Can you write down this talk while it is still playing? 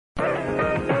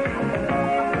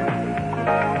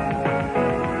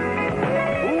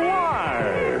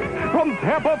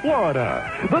Tampa,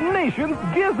 Florida, the nation's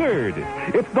gizzard.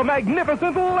 It's the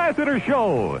magnificent Lassiter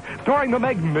Show, starring the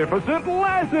magnificent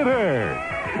Lassiter.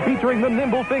 Featuring the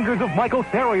nimble fingers of Michael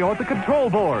Serio at the control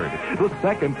board, the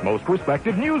second most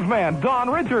respected newsman,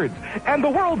 Don Richards, and the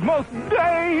world's most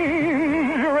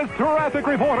dangerous traffic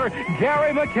reporter,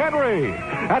 Gary McHenry.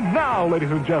 And now, ladies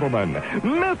and gentlemen,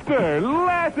 Mr.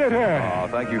 Lassiter. Oh,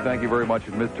 thank you very much,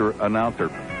 Mr.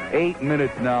 Announcer. 8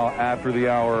 minutes now after the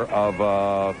hour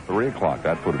of 3 o'clock.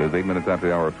 That's what it is, 8 minutes after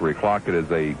the hour of 3 o'clock. It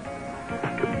is a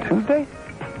Tuesday?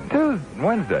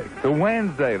 Wednesday. So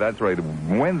Wednesday, that's right.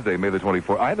 Wednesday, May the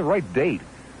 24th. I had the right date.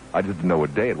 I just didn't know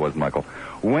what day it was, Michael.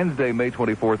 Wednesday, May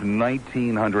 24th,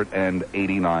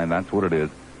 1989. That's what it is.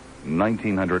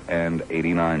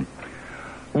 1989.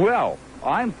 Well,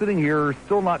 I'm sitting here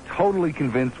still not totally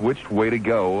convinced which way to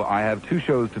go. I have 2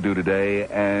 shows to do today,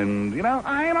 and,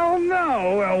 I don't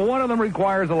know. One of them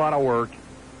requires a lot of work.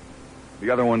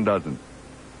 The other one doesn't.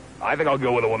 I think I'll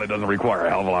go with the one that doesn't require a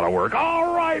hell of a lot of work.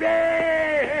 All right,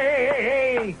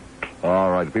 hey!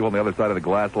 All right, the people on the other side of the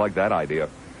glass like that idea.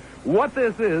 What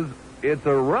this is, it's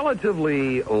a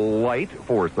relatively light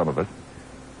for some of us.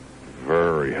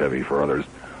 Very heavy for others.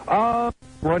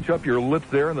 Crunch up your lips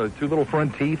there, and the 2 little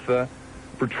front teeth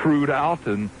protrude out,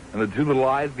 and the 2 little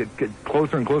eyes get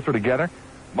closer and closer together.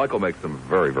 Michael makes some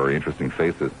very, very interesting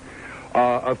faces.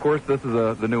 Of course, this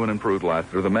is the new and improved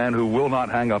Lassiter, the man who will not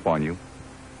hang up on you.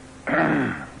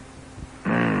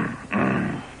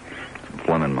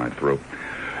 Phlegm in my throat.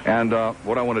 And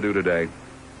what I want to do today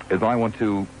is I want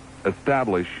to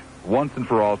establish once and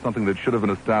for all something that should have been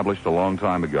established a long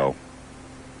time ago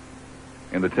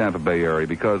in the Tampa Bay area,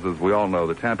 because, as we all know,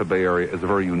 the Tampa Bay area is a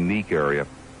very unique area.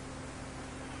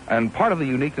 And part of the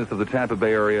uniqueness of the Tampa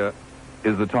Bay area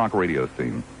is the talk radio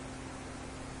scene.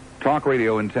 Talk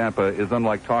radio in Tampa is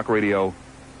unlike talk radio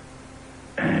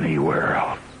anywhere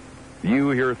else.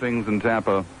 You hear things in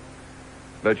Tampa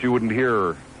that you wouldn't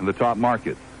hear in the top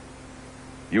markets.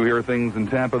 You hear things in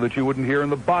Tampa that you wouldn't hear in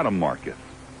the bottom markets.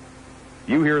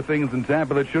 You hear things in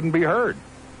Tampa that shouldn't be heard.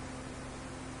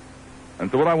 And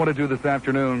so what I want to do this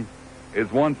afternoon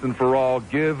is once and for all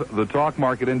give the talk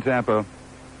market in Tampa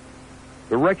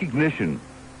the recognition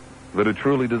that it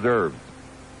truly deserves.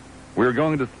 We're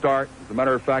going to start, as a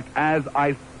matter of fact, as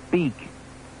I speak.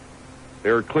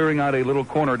 They're clearing out a little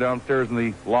corner downstairs in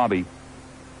the lobby.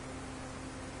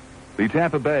 The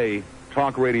Tampa Bay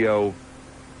Talk Radio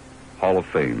Hall of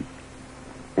Fame.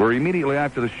 Where immediately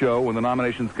after the show, when the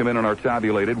nominations come in and are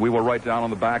tabulated, we will write down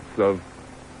on the backs of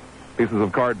pieces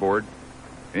of cardboard,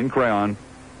 in crayon,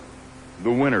 the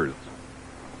winners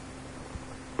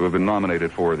who have been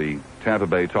nominated for the Tampa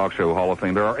Bay Talk Show Hall of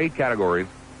Fame. There are 8 categories,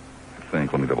 I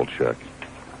think. Let me double check.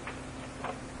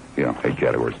 Yeah, 8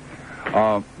 categories.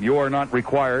 You are not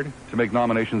required to make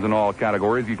nominations in all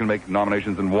categories. You can make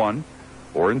nominations in 1,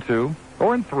 or in 2,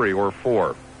 or in 3, or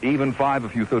 4, even 5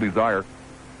 if you so desire,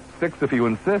 6 if you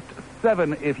insist,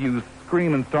 7 if you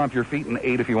scream and stomp your feet, and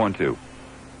 8 if you want to.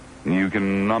 You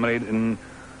can nominate in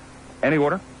any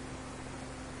order.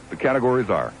 The categories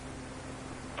are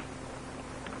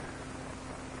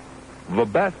the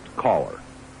best caller.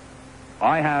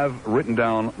 I have written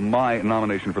down my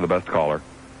nomination for the best caller.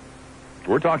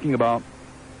 We're talking about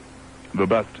the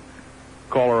best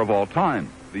caller of all time,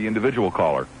 the individual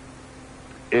caller.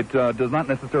 It does not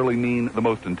necessarily mean the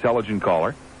most intelligent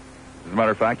caller. As a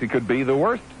matter of fact, it could be the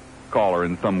worst caller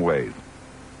in some ways,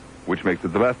 which makes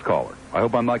it the best caller. I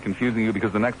hope I'm not confusing you,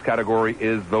 because the next category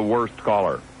is the worst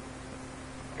caller.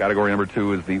 Category number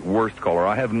 2 is the worst caller.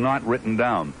 I have not written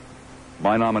down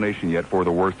my nomination yet for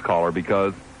the worst caller,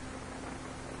 because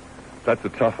that's a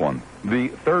tough one. The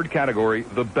third category,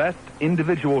 the best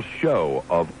individual show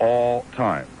of all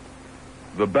time.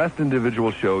 The best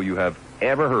individual show you have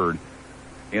ever heard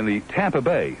in the Tampa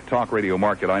Bay talk radio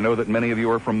market. I know that many of you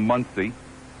are from Muncie,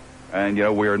 and,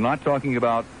 we are not talking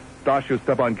about Stasio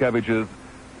Stepankevich's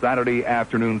Saturday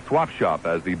afternoon swap shop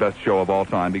as the best show of all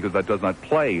time, because that does not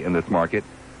play in this market.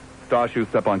 Stasio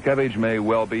Stepankevich may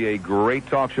well be a great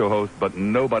talk show host, but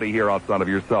nobody here outside of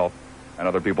yourself and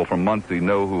other people from Muncie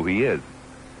know who he is.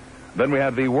 Then we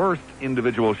have the worst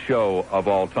individual show of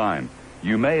all time.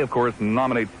 You may, of course,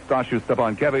 nominate Stasio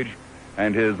Stepankevich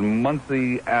and his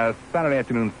Muncie Saturday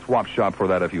afternoon swap shop for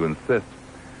that if you insist.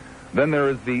 Then there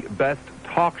is the best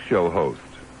talk show host.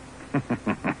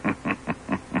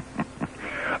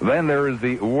 Then there is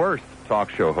the worst talk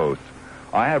show host.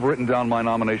 I have written down my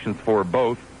nominations for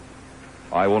both.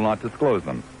 I will not disclose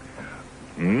them.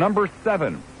 Number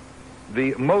 7,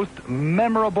 the most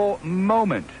memorable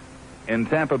moment in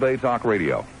Tampa Bay Talk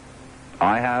Radio.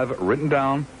 I have written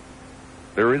down,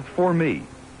 there is for me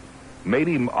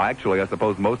Maybe, actually, I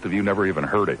suppose most of you never even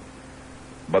heard it.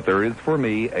 But there is, for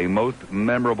me, a most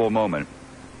memorable moment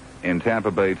in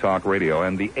Tampa Bay Talk Radio.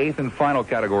 And the 8th and final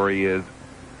category is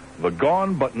the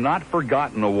Gone But Not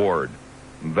Forgotten Award.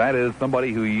 That is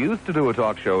somebody who used to do a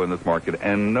talk show in this market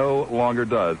and no longer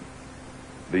does.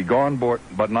 The Gone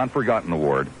But Not Forgotten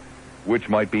Award, which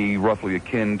might be roughly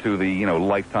akin to the,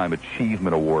 Lifetime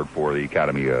Achievement Award for the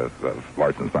Academy of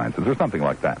Arts and Sciences or something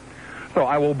like that. So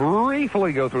I will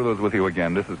briefly go through those with you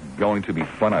again. This is going to be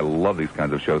fun. I love these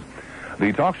kinds of shows.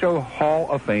 The Talk Show Hall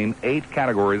of Fame, 8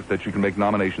 categories that you can make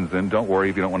nominations in. Don't worry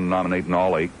if you don't want to nominate in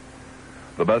all 8.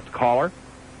 The best caller,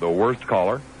 the worst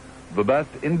caller, the best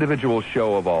individual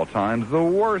show of all times, the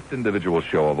worst individual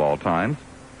show of all times,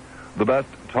 the best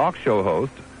talk show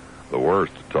host, the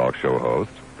worst talk show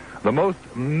host, the most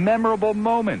memorable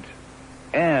moment,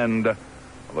 and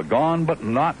the Gone But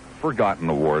Not Forgotten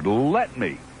Award. Let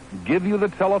me give you the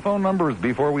telephone numbers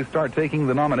before we start taking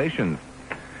the nominations.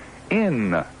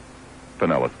 In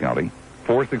Pinellas County,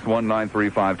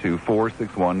 461-9352,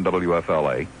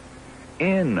 461-WFLA.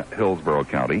 In Hillsborough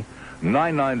County,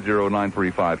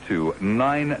 990-9352,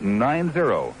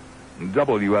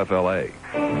 990-WFLA.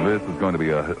 This is going to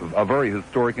be a very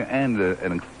historic and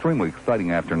an extremely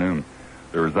exciting afternoon.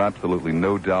 There is absolutely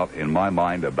no doubt in my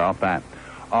mind about that.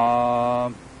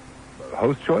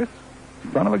 Host choice?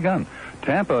 Son of a gun.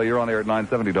 Tampa, you're on there at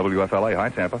 970 WFLA. Hi,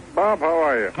 Tampa. Bob, how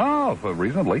are you? Oh,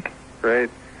 reasonably.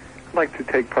 Great. I'd like to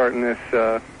take part in this.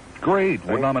 Great.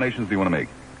 What nominations do you want to make?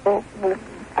 Well,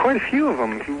 quite a few of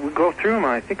them. If you go through them,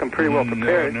 I think I'm pretty well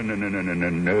prepared.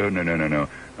 No.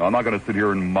 I'm not going to sit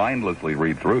here and mindlessly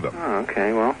read through them. Oh,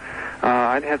 okay. Well,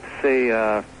 I'd have to say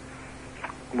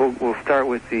we'll start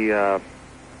with the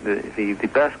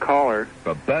best caller.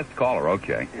 The best caller,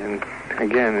 okay. And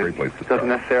again, it doesn't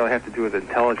necessarily have to do with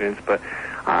intelligence, but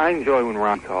I enjoy when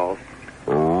Rocky calls.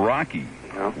 Rocky.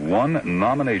 One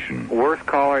nomination. Worst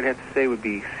caller, I'd have to say, would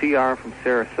be CR from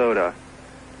Sarasota.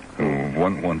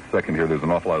 One second here. There's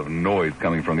an awful lot of noise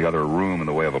coming from the other room in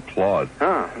the way of applause.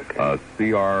 Oh, okay.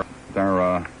 CR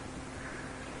Sarasota.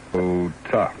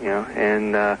 Yeah,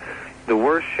 and the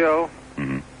worst show.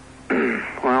 Mm-hmm.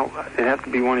 Well, it has to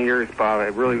be one of yours, Bob.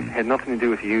 It really had nothing to do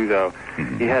with you, though.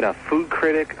 Mm-hmm. You had a food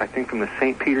critic, I think, from the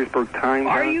St. Petersburg Times.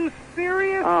 Are you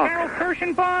serious, Carol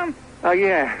Kirschenbaum? Oh,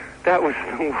 yeah. That was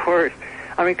the worst.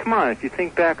 I mean, come on, if you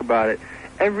think back about it,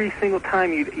 every single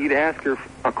time you'd ask her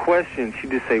a question, she'd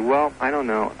just say, well, I don't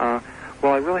know.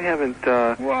 Well, I really haven't...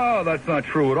 Well, that's not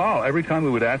true at all. Every time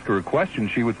we would ask her a question,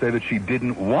 she would say that she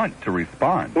didn't want to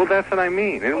respond. Well, that's what I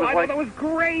mean. It was I thought that was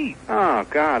great. Oh,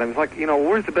 God. I was like,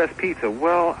 where's the best pizza?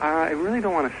 Well, I really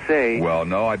don't want to say... Well,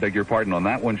 no, I beg your pardon. On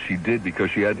that one, she did,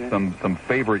 because she had some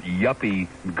favorite yuppie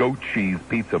goat cheese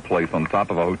pizza place on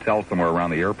top of a hotel somewhere around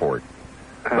the airport.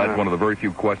 That's one of the very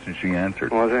few questions she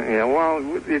answered. Was it? Yeah, well,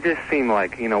 it just seemed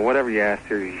like, whatever you asked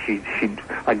her, she'd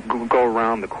like, go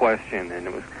around the question, and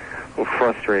it was a little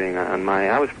frustrating on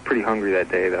I was pretty hungry that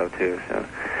day, though, too, so...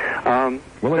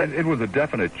 Well, it was a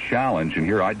definite challenge in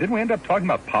here. Didn't we end up talking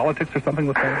about politics or something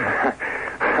with that?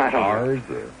 I don't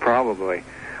know. Probably.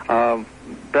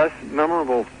 Best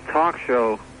memorable talk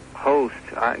show host,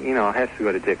 it has to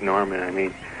go to Dick Norman. I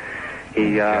mean,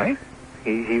 he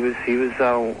was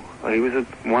a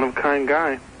one-of-a-kind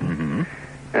guy. Mm-hmm.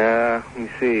 Let me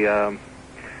see.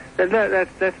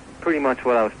 That's pretty much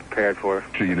what I was prepared for.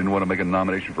 So you didn't want to make a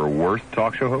nomination for worst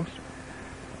talk show host?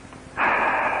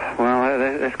 Well,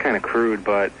 that's kind of crude,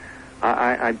 but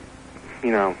I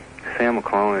Sam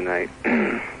McClellan,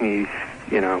 he's,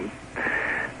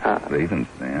 Even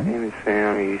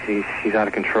Sam? He's out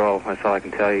of control. That's all I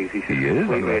can tell you. He is? I'm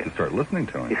going to have to start listening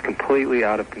to him. He's completely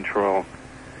out of control.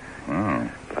 Oh.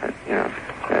 But,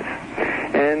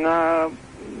 and,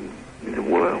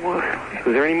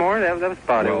 was there any more? That was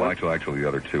about it. Well, actually, the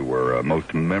other two were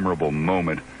most memorable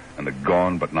moment and the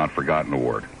Gone But Not Forgotten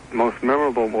Award. Most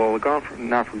memorable, the Gone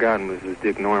Not Forgotten was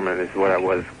Dick Norman, is what I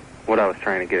was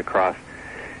trying to get across.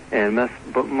 And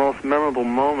most memorable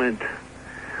moment,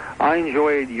 I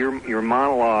enjoyed your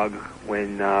monologue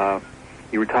when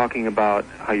you were talking about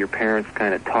how your parents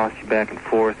kind of tossed you back and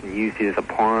forth and used you as a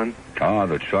pawn. Ah,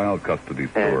 the child custody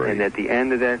story. And at the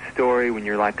end of that story, when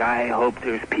you're like, I hope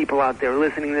there's people out there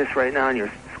listening to this right now, and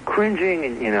you're cringing,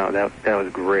 and, that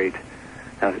was great.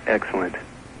 That was excellent.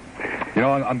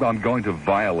 I'm going to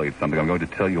violate something. I'm going to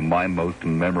tell you my most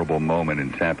memorable moment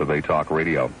in Tampa Bay Talk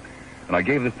Radio. And I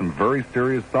gave this some very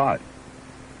serious thought.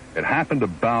 It happened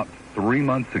about 3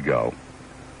 months ago,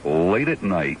 late at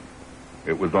night.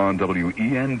 It was on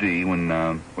WEND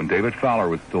when David Fowler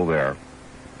was still there.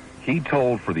 He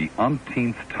told for the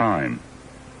umpteenth time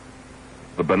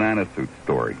the banana suit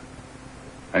story.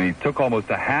 And he took almost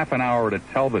a half an hour to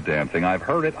tell the damn thing. I've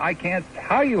heard it. I can't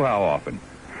tell you how often.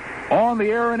 On the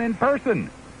air and in person.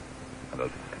 The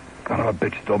son of a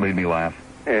bitch still made me laugh.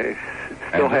 Yeah,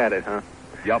 still had it, huh?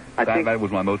 Yep. That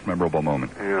was my most memorable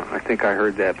moment. Yeah, I think I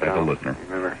heard that, but as I a don't listener.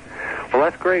 remember. Well,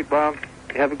 that's great, Bob.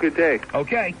 Have a good day.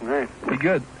 Okay. All right. Be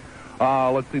good.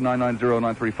 Let's see,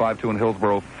 990-9352 in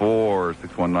Hillsborough,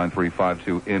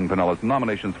 461-9352 in Pinellas.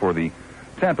 Nominations for the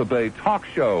Tampa Bay Talk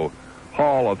Show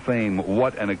Hall of Fame.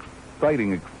 What an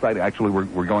exciting... Actually,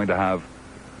 we're going to have,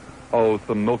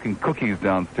 some milk and cookies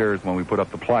downstairs when we put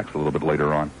up the plaques a little bit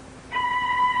later on.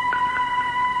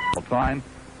 All time,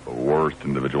 the worst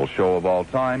individual show of all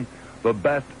time, the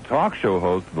best talk show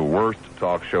host, the worst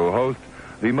talk show host,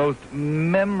 the most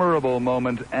memorable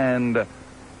moment, and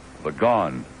the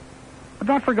gone but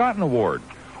not forgotten award.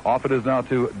 Off it is now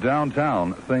to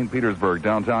downtown St. Petersburg.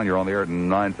 Downtown, you're on the air at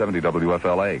 970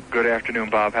 WFLA. Good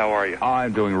afternoon, Bob. How are you?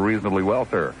 I'm doing reasonably well,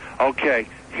 sir. Okay,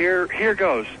 here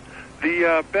goes.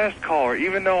 The best caller,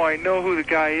 even though I know who the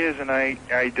guy is and I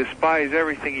despise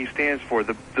everything he stands for,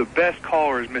 the best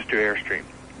caller is Mr. Airstream.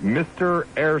 Mr.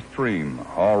 Airstream.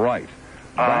 All right.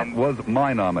 That was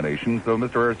my nomination, so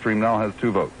Mr. Airstream now has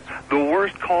 2 votes. The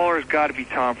worst caller has got to be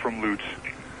Tom from Lutz.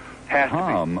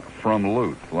 Tom from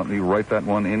Lutz. Let me write that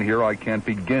one in here. I can't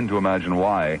begin to imagine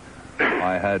why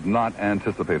I had not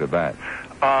anticipated that.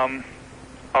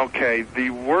 Okay,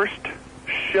 the worst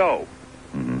show.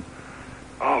 Mm-hmm.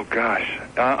 Oh, gosh.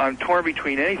 I'm torn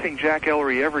between anything Jack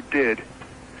Ellery ever did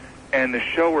and the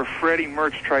show where Freddie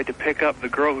Mertz tried to pick up the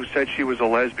girl who said she was a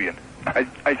lesbian. I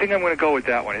think I'm going to go with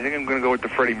that one. I think I'm going to go with the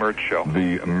Freddie Mertz show.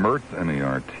 The Mertz,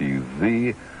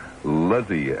 M-E-R-T-Z,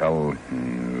 Leslie, L...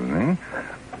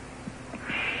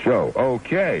 show.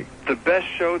 Okay. The best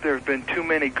show, there have been too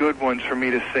many good ones for me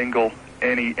to single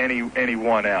any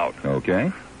one out.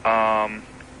 Okay.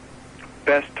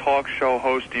 Best talk show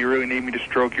host, do you really need me to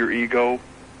stroke your ego?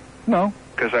 No.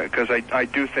 Because I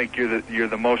do think you're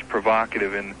the most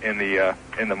provocative in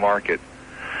the market.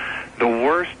 The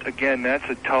worst, again, that's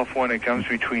a tough one. It comes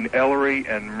between Ellery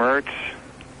and Mertz.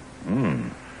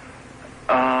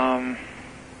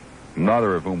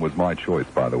 Neither of whom was my choice,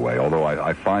 by the way, although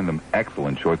I find them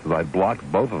excellent choices. I blocked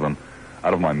both of them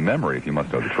out of my memory, if you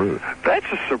must know the truth. That's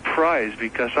a surprise,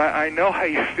 because I know how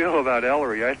you feel about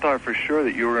Ellery. I thought for sure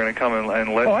that you were going to come and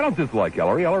let... Oh, I don't dislike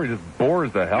Ellery. Ellery just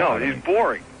bores the hell out of me. No, he's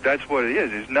boring. That's what it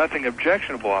is. There's nothing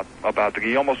objectionable about the guy.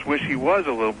 You almost wish he was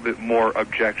a little bit more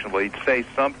objectionable. He'd say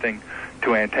something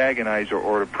to antagonize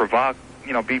or to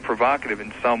be provocative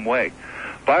in some way.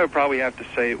 But I would probably have to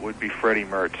say it would be Freddie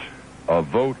Mertz. A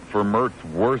vote for Mertz,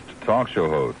 worst talk show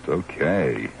host.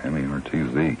 Okay.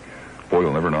 M-E-R-T-Z. Boy,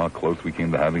 you'll never know how close we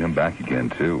came to having him back again,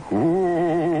 too.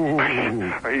 Ooh.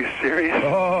 Are you serious?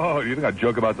 Oh, you think I'd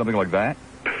joke about something like that?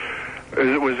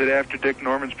 Was it after Dick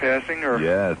Norman's passing, or?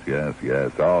 Yes.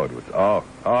 Oh, it was,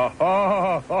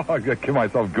 I give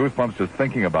myself goosebumps just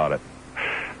thinking about it.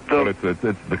 But it's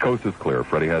the coast is clear.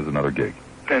 Freddie has another gig.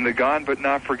 And the gone but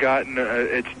not forgotten,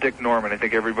 it's Dick Norman. I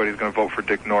think everybody's going to vote for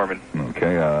Dick Norman.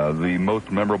 Okay, the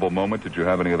most memorable moment, did you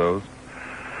have any of those?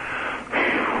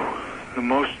 The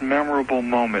most memorable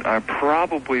moment, I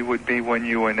probably would be when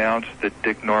you announced that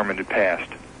Dick Norman had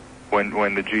passed.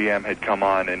 When the GM had come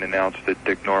on and announced that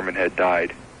Dick Norman had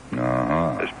died.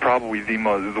 Uh-huh. It's probably the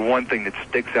one thing that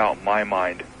sticks out in my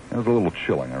mind. It was a little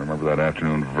chilling. I remember that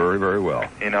afternoon very, very well.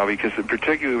 Because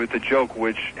particularly with the joke,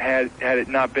 which had it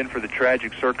not been for the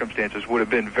tragic circumstances, would have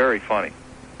been very funny.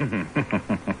 Had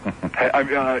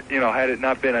it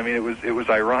not been, it was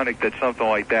ironic that something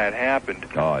like that happened.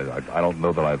 Oh, I don't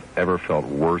know that I've ever felt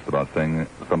worse about saying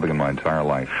something in my entire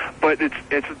life. But it's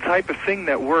the type of thing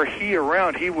that were he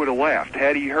around, he would have laughed.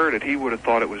 Had he heard it, he would have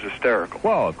thought it was hysterical.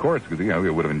 Well, of course, because he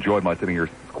would have enjoyed my sitting here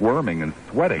squirming and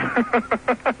sweating.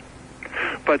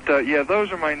 But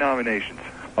those are my nominations.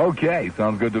 Okay,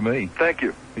 sounds good to me. Thank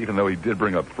you. Even though he did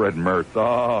bring up Fred Mertz.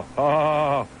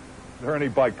 Is there any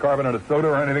bicarbonate of soda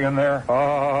or anything in there?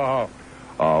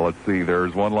 Let's see.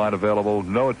 There's one line available.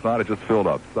 No, it's not. It just filled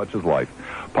up. Such is life.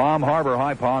 Palm Harbor.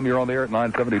 Hi, Palm. You're on the air at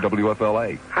 970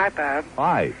 WFLA. Hi, Bob.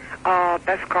 Hi.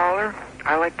 Best caller?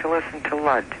 I like to listen to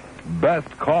Lud. Best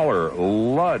caller,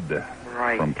 Lud.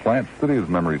 Right. From Plant City, as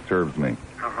memory serves me.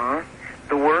 Uh-huh.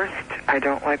 The worst, I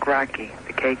don't like Rocky,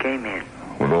 the KK man.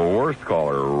 Well, the worst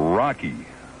caller, Rocky.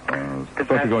 I thought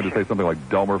you were going to say something like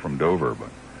Delmer from Dover, but...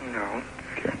 No.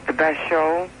 Okay. The best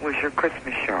show was your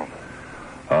Christmas show.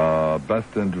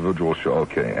 Best individual show.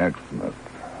 Okay, Xmas.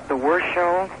 The worst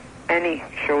show, any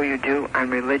show you do on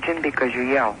religion because you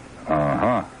yell.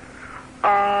 Uh-huh.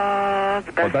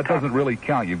 The best But that doesn't really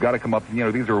count. You've got to come up,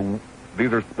 these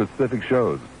are specific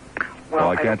shows. Well,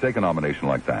 I can't take a nomination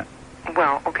like that.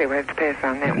 Well, okay, we have to pass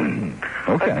on that one.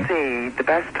 Okay. Let's see. The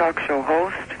best talk show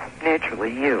host,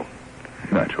 naturally, you.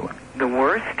 Naturally. The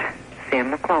worst, Sam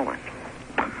McClellan.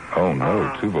 Oh,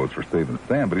 no. 2 votes for saving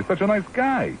Sam, but he's such a nice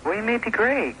guy. Well, he may be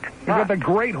great. He's got the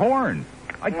great horn.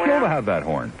 I'd kill to have that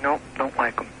horn. Nope, don't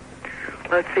like him.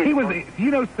 Let's see.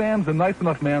 You know, Sam's a nice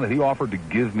enough man that he offered to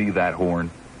give me that horn.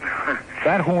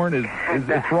 That horn is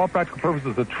for all practical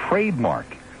purposes, a trademark.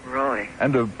 Really?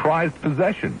 And a prized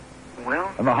possession.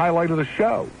 Well. And the highlight of the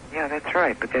show. Yeah, that's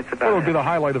right, but that's about It would be the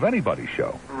highlight of anybody's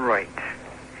show. Right.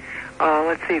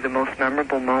 Let's see. The most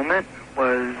memorable moment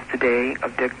was the day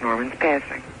of Dick Norman's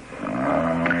passing.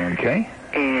 Okay.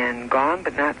 And gone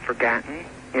but not forgotten,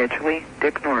 naturally,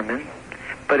 Dick Norman.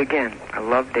 But again, I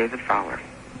love David Fowler.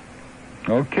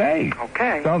 Okay.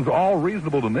 Okay. Sounds all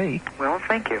reasonable to me. Well,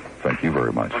 thank you. Thank you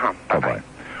very much. Bye-bye.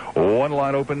 One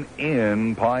line open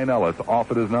in Pinellas. Off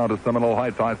it is now to Seminole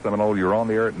Heights. Hi, Seminole. You're on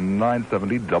the air at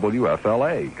 970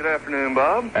 WFLA. Good afternoon,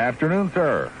 Bob. Afternoon,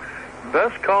 sir.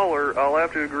 Best caller, I'll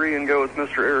have to agree and go with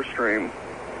Mr. Airstream.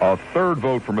 A third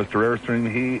vote for Mr. Airstream.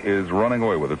 He is running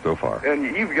away with it so far. And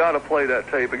you've got to play that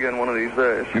tape again one of these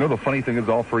days. You know, the funny thing is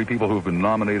all 3 people who have been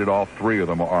nominated, all 3 of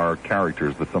them are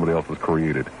characters that somebody else has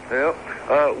created. Yep.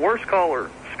 Worst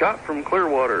caller, Scott from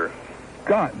Clearwater.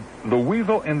 Scott, the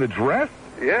weasel in the dress?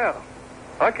 Yeah.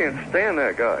 I can't stand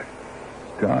that guy.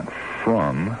 Scott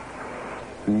from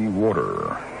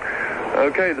Seawater.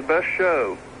 Okay, the best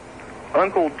show.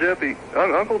 Uncle Dickie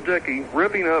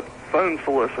ripping up phone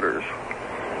solicitors.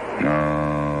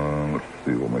 Let's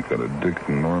see, we'll make that a Dick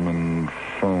Norman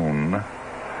phone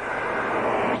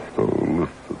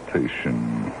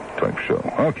solicitation type show.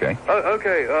 Okay.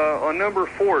 Okay, on number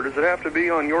 4, does it have to be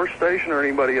on your station or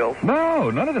anybody else? No,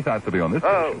 none of this has to be on this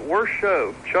station. Worst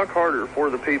show, Chuck Harder, For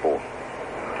the People.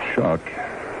 Chuck.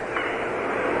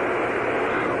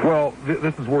 Well,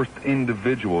 this is worst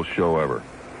individual show ever.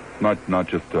 Not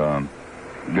just,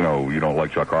 you don't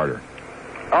like Chuck Harder.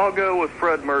 I'll go with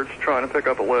Fred Mertz trying to pick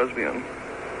up a lesbian.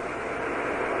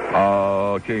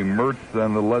 Okay, Mertz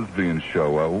and the lesbian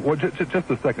show. Just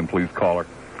a second, please, caller.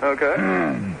 Okay.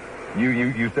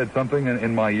 You said something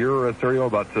in my ear, Stereo,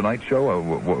 about tonight's show.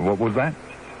 What was that?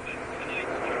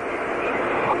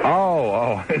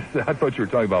 Oh, I thought you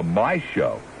were talking about my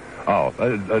show. Oh,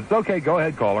 it's okay. Go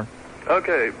ahead, caller.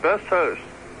 Okay, best host.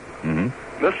 Mm-hmm.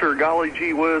 Mr. Golly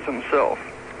Gee Whiz himself.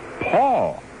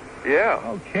 Paul. Yeah.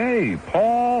 Okay,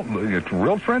 Paul,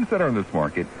 real trendsetter in this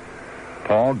market.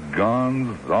 Paul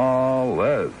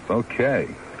Gonzalez. Okay.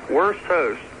 Worst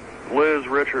host, Liz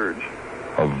Richards.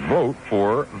 A vote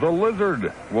for the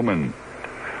Lizard Woman.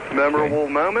 Memorable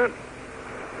moment,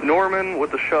 Norman with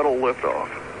the shuttle liftoff.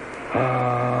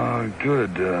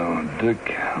 Good.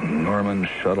 Dick Norman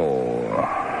shuttle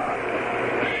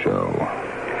show.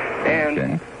 And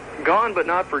okay. Gone but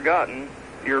not forgotten,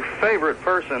 your favorite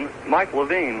person, Mike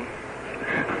Levine.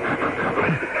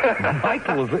 Mike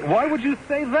Levine? Why would you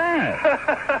say that?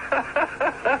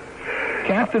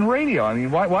 Captain Radio. I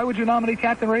mean, why would you nominate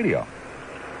Captain Radio?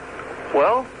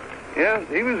 Well, yeah,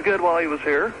 he was good while he was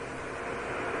here.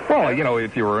 Well,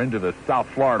 if you were into the South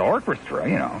Florida Orchestra,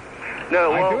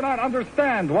 No, well, I do not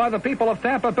understand why the people of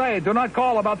Tampa Bay do not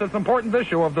call about this important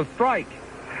issue of the strike.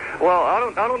 Well, I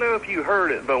don't know if you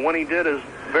heard it, but when he did his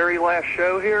very last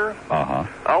show here,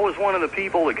 I was one of the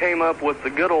people that came up with the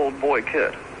Good Old Boy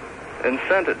kit and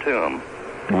sent it to him.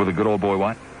 With a good old boy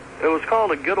what? It was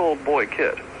called a Good Old Boy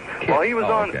kit. While he was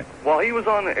on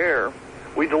the air,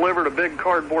 we delivered a big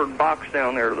cardboard box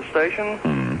down there to the station.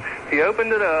 Mm. He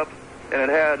opened it up, and it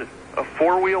had a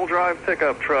 4-wheel drive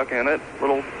pickup truck in it,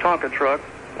 little Tonka truck,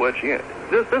 which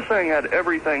this thing had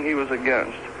everything he was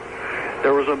against.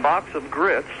 There was a box of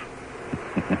grits,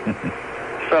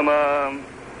 some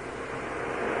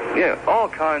all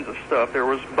kinds of stuff. There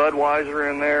was Budweiser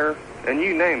in there, and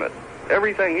you name it.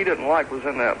 Everything he didn't like was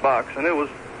in that box, and it was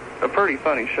a pretty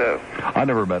funny show. I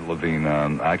never met Levine.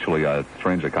 Actually, it's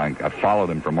strange. I followed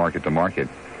him from market to market.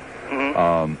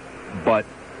 Mm-hmm. But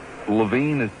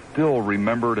Levine is still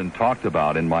remembered and talked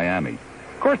about in Miami.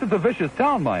 Of course, it's a vicious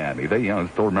town, Miami. They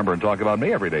still remember and talk about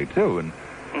me every day, too.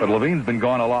 But Levine's been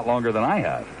gone a lot longer than I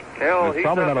have. Well, There's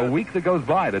probably not a week that goes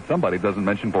by that somebody doesn't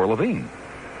mention poor Levine.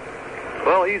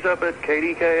 Well, he's up at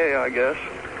KDKA, I guess.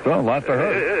 So, last I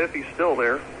heard. If he's still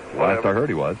there. Last I heard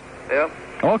he was. Yeah.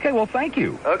 Okay, well, thank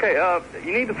you. Okay,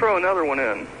 you need to throw another one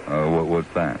in. What's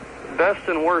that? Best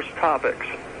and worst topics.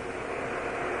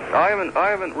 I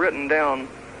haven't written down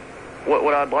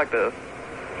what I'd like to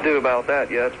do about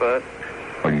that yet, but...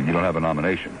 Oh, you don't have a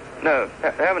nomination? No,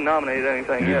 haven't nominated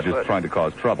anything yet. You're just trying to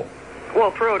cause trouble.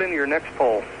 Well, throw it into your next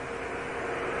poll.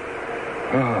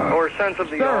 Or sense of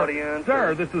the audience.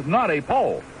 Sir, this is not a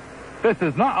poll. This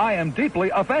is not... I am deeply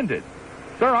offended.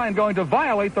 Sir, I am going to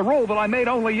violate the rule that I made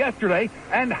only yesterday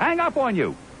and hang up on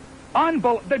you.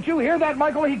 Did you hear that,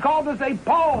 Michael? He called us a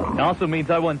pole. It also means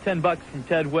I won $10 from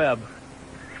Ted Webb.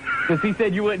 Because he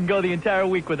said you wouldn't go the entire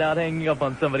week without hanging up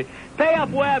on somebody. Pay up,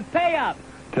 Webb, pay up!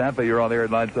 Tampa, you're on the air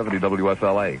at 970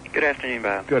 WFLA. Good afternoon,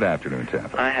 Bob. Good afternoon,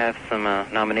 Tampa. I have some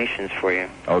nominations for you.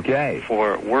 Okay.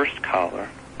 For worst caller.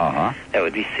 Uh-huh. That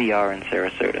would be CR in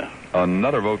Sarasota.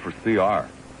 Another vote for CR.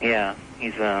 Yeah,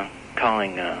 he's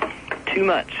calling too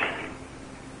much.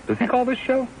 Does he call this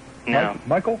show? No.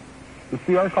 Michael? Does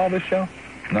CR call this show?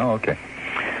 No? Okay.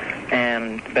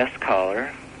 And the best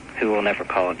caller, who will never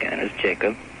call again, is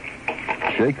Jacob.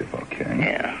 Jacob, okay.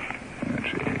 Yeah. Oh,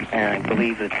 geez. And I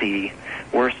believe that the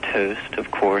worst host,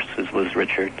 of course, is Liz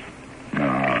Richards.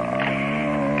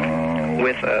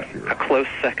 With a close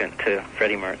second to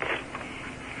Freddie Mertz.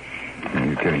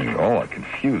 You're getting me all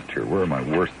confused here. Where are my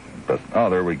worst, best... Oh,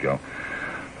 there we go.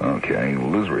 Okay,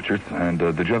 Liz Richards. And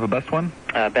did you have a best one?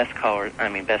 Best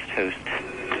host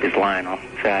is Lionel.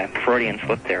 Freudian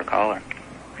slip there, caller.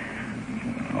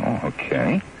 Oh,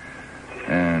 okay.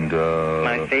 And,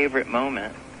 my favorite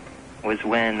moment was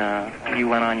when you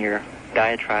went on your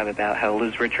diatribe about how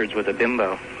Liz Richards was a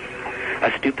bimbo.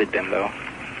 A stupid bimbo.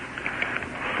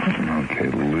 Okay,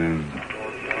 Liz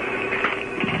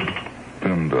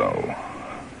Bimbo.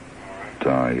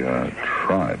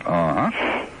 Diatribe. Uh-huh.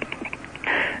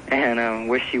 And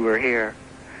Wish You Were Here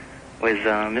was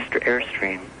Mr.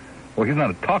 Airstream. Well, he's not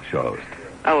a talk show host.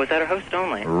 Oh, is that a host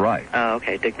only? Right. Oh,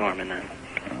 okay. Dick Norman, then.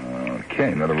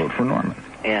 Okay, another vote for Norman.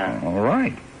 Yeah. All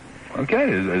right.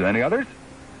 Okay, is any others?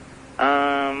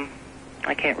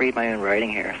 I can't read my own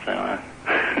writing here, so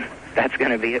that's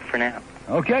going to be it for now.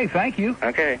 Okay, thank you.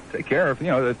 Okay. Take care. If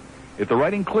the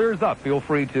writing clears up, feel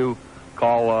free to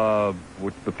call,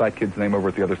 what's the fat kid's name over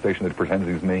at the other station that pretends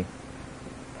he's me?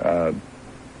 That's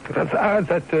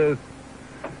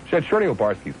Shorty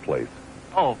Obarski's place.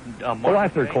 Oh, the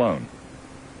Lassiter clone.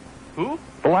 Who?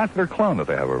 The Lassiter clone that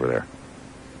they have over there.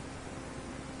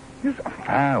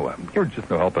 Well, you're just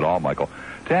no help at all, Michael.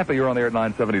 Tampa, you're on the air at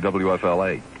 970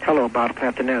 WFLA. Hello, Bob. Good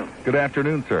afternoon. Good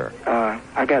afternoon, sir.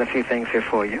 I've got a few things here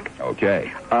for you.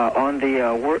 Okay. On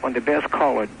the best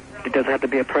caller, does it have to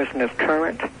be a person that's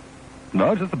current?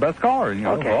 No, just the best caller,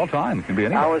 of all time. It can be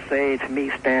anyone. I would say, to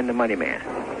me, Stan the Money Man.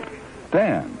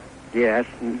 Stan? Yeah,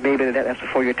 that's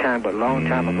before your time, but a long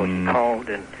time ago he called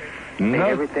and made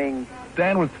everything...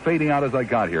 Stan was fading out as I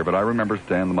got here, but I remember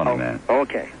Stan the Money Man.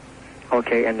 Okay.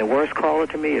 Okay, and the worst caller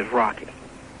to me is Rocky.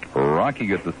 Rocky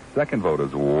gets the second vote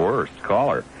as worst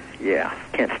caller. Yeah,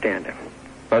 can't stand him.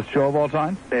 Best show of all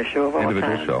time? Best show of all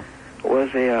Individual time. show.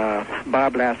 Was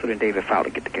Bob Lassiter and David Fowler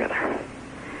get together.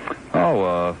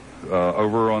 Oh,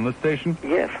 over on this station?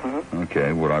 Yes.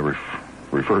 Okay, what I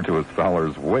refer to as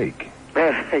Fowler's Wake.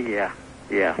 Yeah.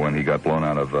 When he got blown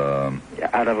out of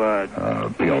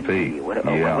PLP.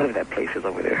 Whatever that place is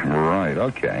over there. Right,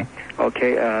 okay.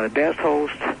 Okay, the best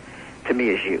host to me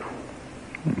is you.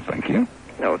 Thank you.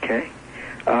 Okay.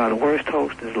 The worst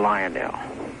host is Lionel.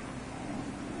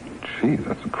 Gee,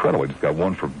 that's incredible. I just got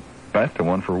one for best and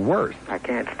one for worst. I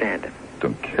can't stand it.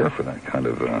 Don't care for that kind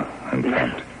of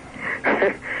impact.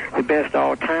 The best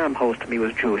all-time host to me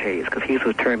was Drew Hayes, because he's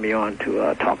who turned me on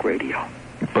to talk radio.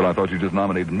 But I thought you just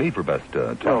nominated me for best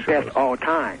talk show best host.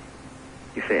 all-time,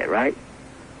 you said, right?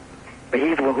 But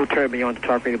he's the one who turned me on to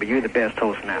talk radio, but you're the best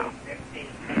host now.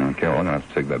 Okay, well, I'm going to have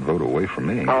to take that vote away from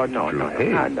me. Oh, no.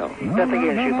 I know. Nothing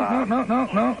against you, Bob.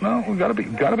 No. We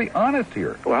gotta be honest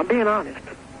here. Well, I'm being honest.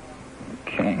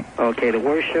 Okay. Okay, the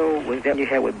worst show was that you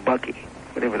had with Bucky,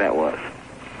 whatever that was.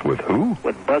 With who?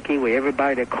 With Bucky, where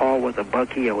everybody that called was a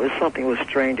Bucky, or something was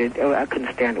strange. I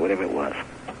couldn't stand it, whatever it was.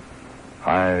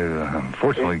 I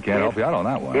unfortunately can't help you out on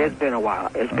that one. It's been a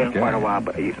while. It's been quite a while,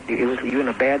 but you were in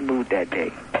a bad mood that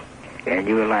day, and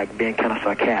you were like being kind of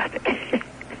sarcastic.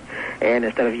 And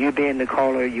instead of you being the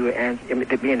caller, you were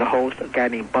being the host. A guy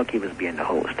named Bucky was being the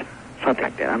host, something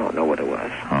like that. I don't know what it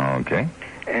was. Okay.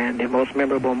 And the most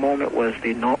memorable moment was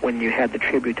when you had the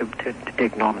tribute to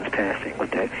Dick Norman's passing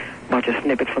with a bunch of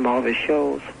snippets from all of his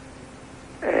shows.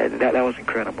 That was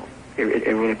incredible. It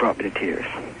really brought me to tears.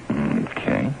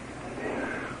 Okay.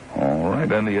 All right.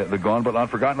 Then the Gone But Not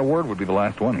Forgotten Award would be the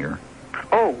last one here.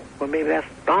 Oh, well, maybe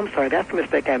I'm sorry. That's the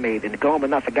mistake I made. And the Gone But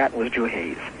Not Forgotten was Drew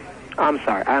Hayes. I'm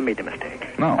sorry. I made the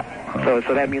mistake. No.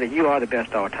 So that means that you are the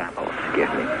best all-time host.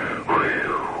 Forgive me.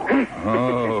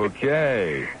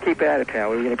 Okay. Keep at it,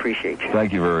 pal. We really appreciate you.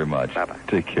 Thank you very much. Bye-bye.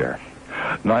 Take care.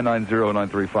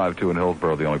 990-9352 in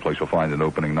Hillsborough, the only place you'll find an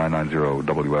opening.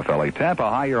 990 WFLA. Tampa,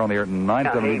 hi, you're on the air at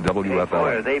 970 WFLA.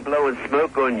 Boy, are they blowing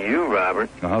smoke on you, Robert?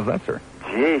 How's that, sir?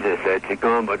 Jesus, that's a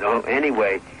gone. But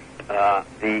anyway,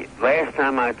 the last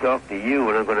time I talked to you,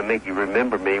 and I'm going to make you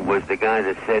remember me, was the guy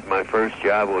that said my first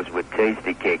job was with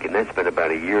Tasty Cake, and that's been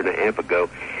about a year and a half ago,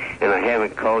 and I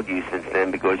haven't called you since then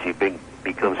because you've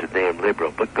become so damn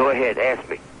liberal. But go ahead, ask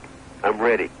me. I'm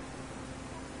ready.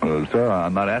 Sir,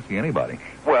 I'm not asking anybody.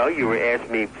 Well, you were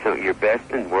asking me your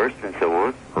best and worst and so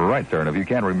on. Right, sir, and if you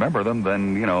can't remember them,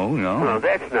 then, you know. Well,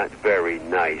 that's not very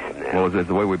nice now. Well, it's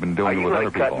the way we've been doing it with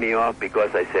other people. Are you going to cut me off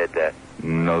because I said that?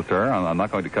 No, sir, I'm not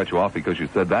going to cut you off because you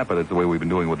said that, but it's the way we've been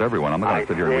doing it with everyone. I'm not going to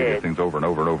sit here and read these things over and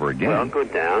over and over again. Well, go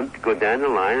down the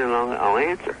line and I'll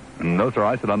answer. No, sir,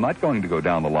 I said I'm not going to go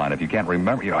down the line if you can't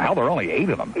remember. Hell, there are only 8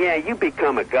 of them. Yeah, you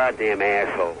become a goddamn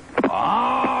asshole.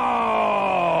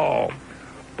 Oh!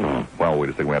 Well, wait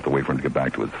a second. We have to wait for him to get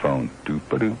back to his phone.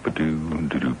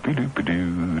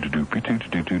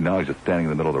 Now he's just standing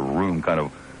in the middle of the room, kind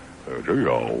of, gee,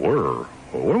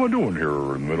 what am I doing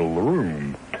here in the middle of the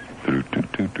room?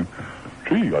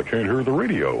 Gee, I can't hear the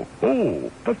radio.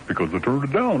 Oh, that's because I turned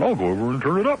it down. I'll go over and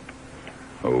turn it up.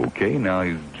 Okay, now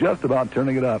he's just about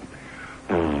turning it up.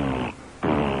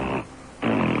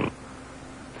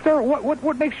 Sir,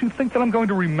 what makes you think that I'm going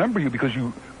to remember you because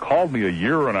you called me a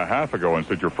year and a half ago and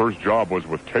said your first job was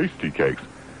with Tasty Cakes?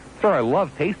 Sir, I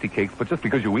love Tasty Cakes, but just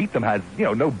because you eat them has,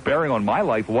 no bearing on my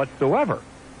life whatsoever.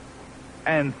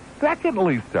 And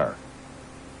secondly, sir,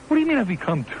 what do you mean I've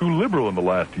become too liberal in the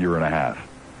last year and a half?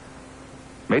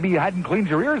 Maybe you hadn't cleaned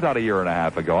your ears out a year and a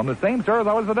half ago. I'm the same, sir, as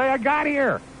I was the day I got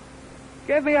here.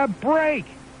 Give me a break.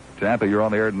 Tampa, you're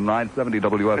on the air at 970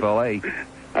 WFLA.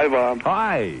 Hi, Bob.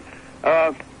 Hi.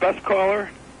 Best caller?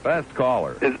 Best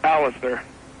caller. Is Alistair.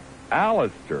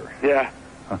 Alistair? Yeah.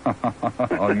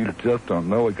 Oh, you just don't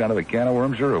know what kind of a can of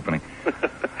worms you're opening.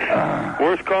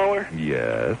 Worst caller?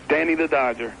 Yes. Danny the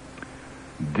Dodger.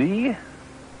 D?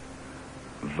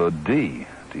 The D.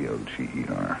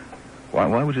 D-O-G-E-R.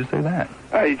 Why would you say that?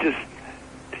 He's just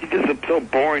so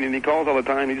boring, and he calls all the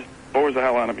time. He just bores the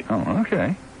hell out of me. Oh,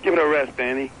 okay. Give it a rest,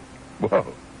 Danny. Whoa.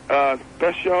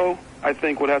 Best show, I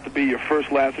think, would have to be your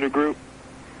first Lassiter group.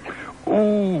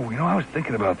 Ooh, I was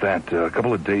thinking about that a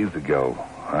couple of days ago.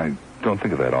 I don't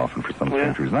think of that often for some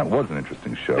strange reason. That was an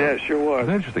interesting show. Yeah, it sure was. It was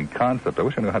an interesting concept. I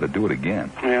wish I knew how to do it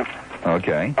again. Yeah.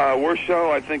 Okay. Worst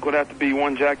show, I think, would have to be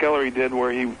one Jack Ellery did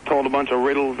where he told a bunch of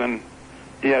riddles and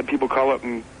he had people call up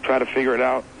and try to figure it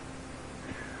out.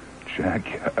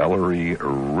 Jack Ellery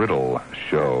riddle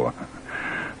show.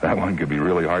 That one could be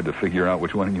really hard to figure out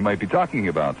which one you might be talking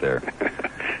about there.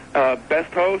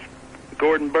 Best host,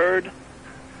 Gordon Bird.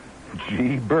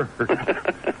 G. Bird.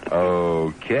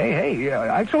 Okay. Hey,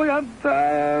 actually,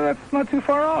 that's not too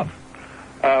far off.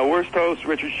 Worst host,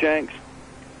 Richard Shanks.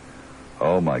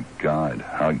 Oh, my God.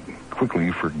 How quickly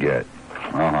you forget.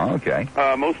 Okay.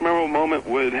 Most memorable moment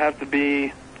would have to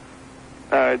be,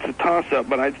 it's a toss-up,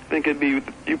 but I think it'd be,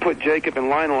 you put Jacob and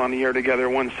Lionel on the air together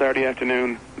one Saturday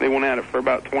afternoon. They went at it for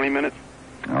about 20 minutes.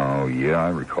 Oh, yeah, I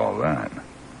recall that.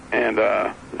 And,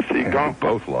 let's see, Gone.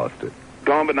 Both lost it.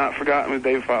 Gone But Not Forgotten with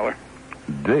Dave Fowler.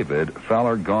 David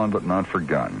Fowler, Gone But Not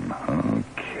Forgotten.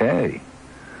 Okay.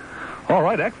 All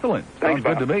right, excellent. Thanks,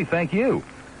 Sounds good to me. Thank you.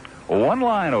 One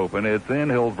line open. It's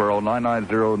in Hillsborough,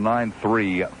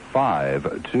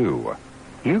 990-9352.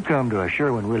 You come to a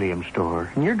Sherwin-Williams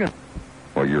store, and you're going to...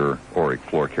 Well, your Auric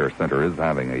Floor Care Center is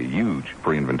having a huge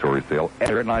pre-inventory sale.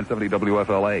 Enter at 970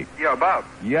 WFLA. Yeah, Bob.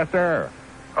 Yes, sir.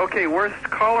 Okay, worst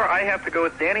caller, I have to go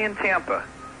with Danny in Tampa.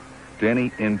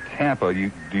 Danny in Tampa.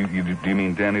 Do you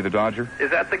mean Danny the Dodger?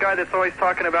 Is that the guy that's always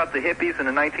talking about the hippies in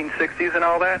the 1960s and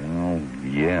all that? Oh,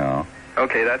 yeah.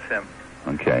 Okay, that's him.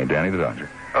 Okay, Danny the Dodger.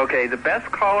 Okay, the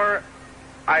best caller,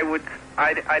 I'd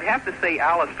have to say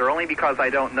Alistair, only because I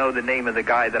don't know the name of the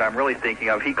guy that I'm really thinking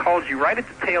of. He called you right at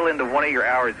the tail end of one of your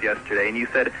hours yesterday, and you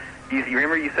said, you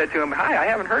remember you said to him, "Hi, I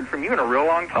haven't heard from you in a real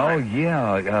long time." Oh,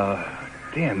 yeah.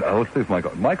 Dan, let's see if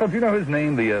Michael. Michael, do you know his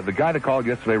name? The guy that called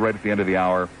yesterday right at the end of the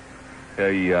hour.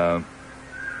 He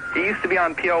used to be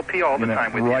on PLP all the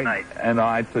time with you at night. And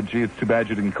I said, gee, it's too bad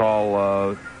you didn't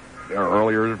call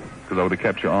earlier because I would have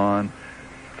kept you on.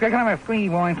 He's got kind of a squeaky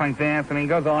voice like this, and he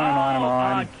goes on and on and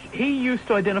on. He used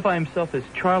to identify himself as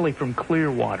Charlie from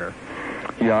Clearwater.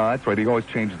 Yeah, that's right. He always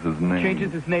changes his name.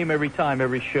 Changes his name every time,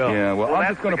 every show. Yeah, well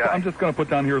I'm just gonna put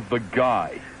down here the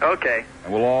guy. Okay.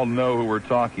 And we'll all know who we're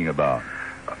talking about.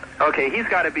 Okay, he's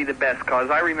got to be the best,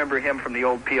 because I remember him from the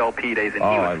old PLP days, and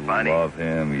he was funny. I love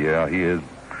him. Yeah, he is.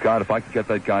 God, if I could get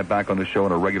that guy back on the show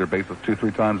on a regular basis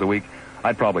 2-3 times a week,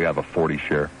 I'd probably have a 40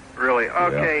 share. Really?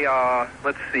 Okay, yeah.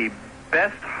 Let's see.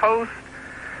 Best host,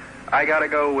 I got to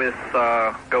go with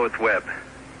Webb.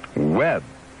 Webb?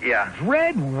 Yeah.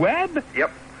 Dread Webb?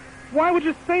 Yep. Why would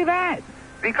you say that?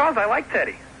 Because I like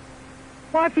Teddy.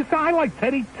 Well, I like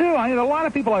Teddy, too. I mean, a lot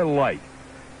of people I like.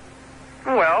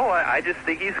 Well, I just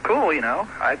think he's cool, you know.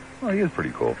 Well, he is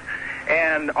pretty cool.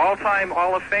 And all-time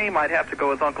Hall of Fame, I'd have to go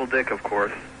with Uncle Dick, of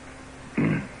course.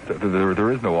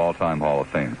 There is no all-time Hall of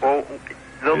Fame. Well,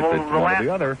 the one or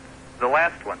the other. The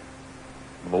last one.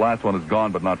 The last one is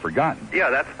gone but not forgotten. Yeah,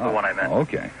 that's the one I meant.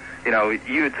 Okay. You know,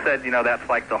 you had said, you know, that's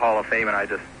like the Hall of Fame,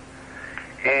 and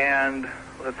and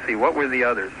let's see, what were the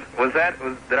others? Did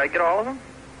I get all of them?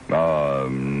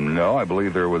 No, I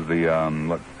believe there was the,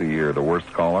 let's see here, the worst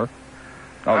caller.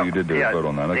 Oh, you did do a vote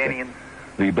on that. Okay. Danny and...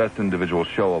 The best individual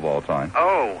show of all time.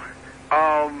 Oh,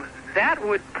 that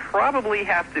would probably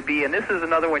have to be, and this is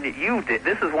another one that you did.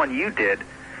 This is one you did.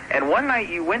 And one night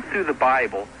you went through the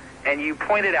Bible, and you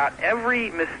pointed out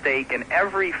every mistake and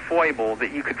every foible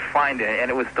that you could find in it, and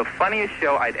it was the funniest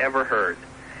show I'd ever heard.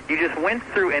 You just went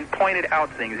through and pointed out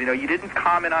things. You know, you didn't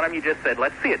comment on them. You just said,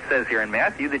 let's see, it says here in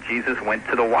Matthew that Jesus went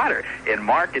to the water. In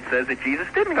Mark, it says that Jesus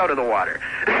didn't go to the water.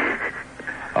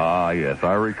 Yes,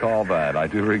 I recall that. I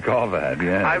do recall that,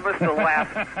 yeah. I must have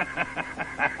laughed.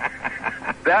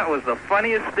 That was the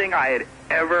funniest thing I had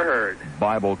ever heard.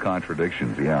 Bible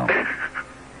contradictions, yeah.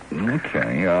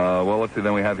 Okay, well, let's see,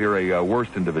 then we have here a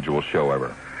worst individual show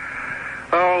ever.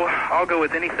 Oh, I'll go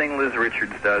with anything Liz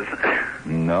Richards does.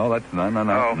 No, that's no,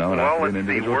 well, that's an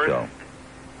individual show.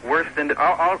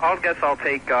 I'll guess I'll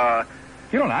take...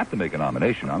 You don't have to make a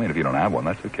nomination. I mean, if you don't have one,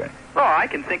 that's okay. Oh, I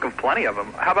can think of plenty of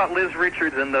them. How about Liz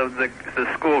Richards and the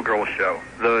schoolgirl show?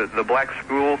 The black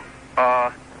school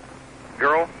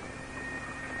girl?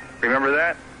 Remember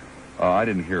that? I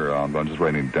didn't hear. I'm just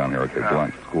writing it down here. Okay,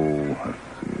 black school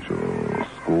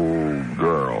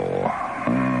girl.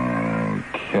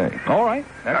 Okay. All right.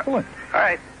 Excellent. All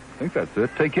right. I think that's it.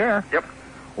 Take care. Yep.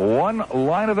 One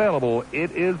line available.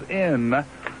 It is in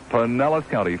Pinellas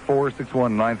County,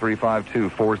 461-9352,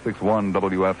 461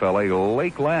 WFLA,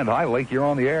 Lakeland. Hi, Lake, you're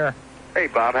on the air. Hey,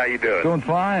 Bob, how you doing? Doing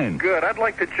fine. Good. I'd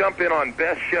like to jump in on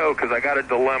Best Show because I got a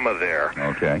dilemma there.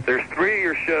 Okay. There's 3 of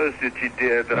your shows that you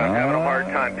did that I'm having a hard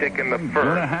time picking the first. You're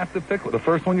going to have to pick. The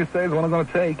first one you say is what I'm going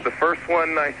to take. The first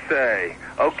one I say,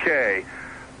 okay,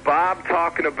 Bob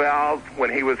talking about when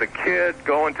he was a kid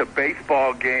going to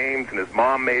baseball games and his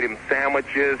mom made him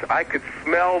sandwiches. I could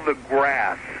smell the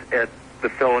grass at the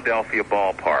Philadelphia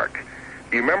ballpark.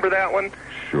 Do you remember that one?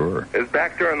 Sure. It was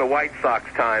back during the White Sox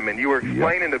time, and you were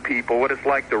explaining to people what it's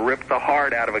like to rip the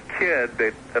heart out of a kid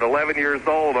that at 11 years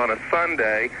old on a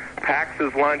Sunday packs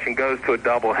his lunch and goes to a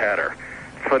doubleheader.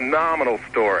 Phenomenal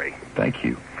story. Thank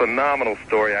you. Phenomenal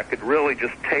story. I could really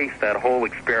just taste that whole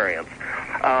experience.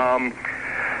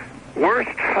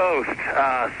 Worst host,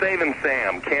 Saving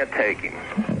Sam. Can't take him.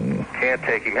 Can't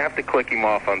take him. Have to click him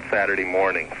off on Saturday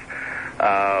mornings.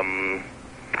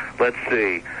 Let's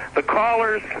see. The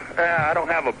callers, I don't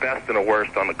have a best and a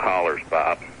worst on the callers,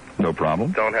 Bob. No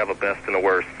problem. Don't have a best and a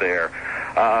worst there.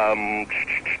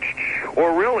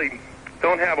 Or really,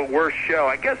 don't have a worst show.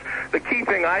 I guess the key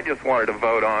thing I just wanted to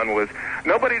vote on was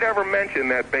nobody had ever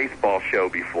mentioned that baseball show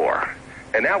before.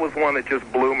 And that was one that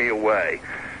just blew me away.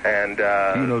 And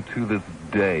you know, to this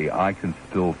day, I can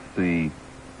still see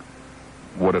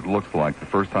what it looks like the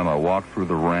first time I walked through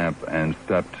the ramp and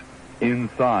stepped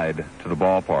inside to the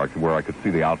ballpark where I could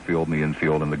see the outfield and the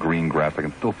infield and the green grass. I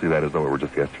can still see that as though it were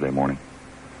just yesterday morning.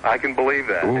 I can believe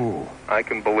that. Ooh. I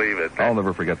can believe it. I'll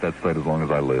never forget that sight as long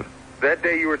as I live. That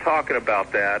day you were talking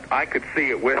about that, I could see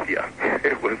it with you.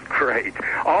 It was great.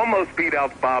 Almost beat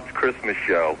out Bob's Christmas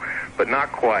show, but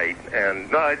not quite.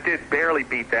 And no, it did barely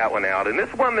beat that one out. And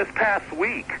this one this past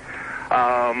week,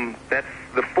 that's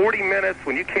the 40 minutes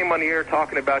when you came on the air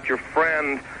talking about your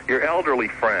friend, your elderly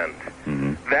friend.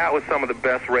 Mm-hmm. That was some of the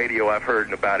best radio I've heard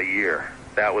in about a year.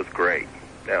 That was great.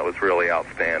 That was really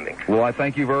outstanding. Well, I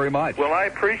thank you very much. Well, I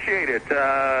appreciate it.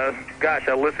 Gosh,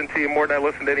 I listen to you more than I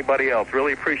listen to anybody else.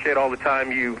 Really appreciate all the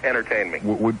time you entertain me.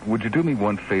 Would you do me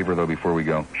one favor, though, before we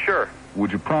go? Sure.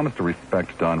 Would you promise to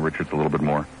respect Don Richards a little bit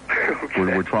more? Okay.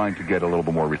 We're trying to get a little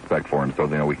bit more respect for him so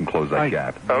we can close that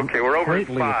gap. Okay, we're over his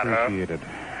spot, appreciated.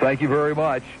 Thank you very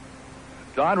much.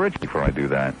 Don Richards, before I do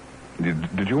that,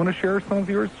 did you want to share some of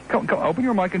yours? Come, open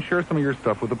your mic and share some of your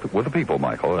stuff with the people,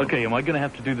 Michael. Okay, am I going to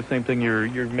have to do the same thing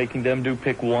you're making them do?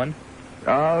 Pick one?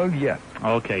 Yes.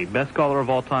 Okay, best caller of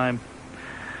all time,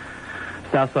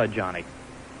 Southside Johnny.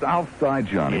 Southside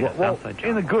Johnny. Yeah, well, Southside Johnny.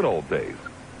 in the good old days,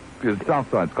 because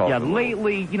Southside's called. Yeah,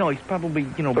 lately, he's probably,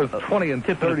 those 20 and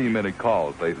 30-minute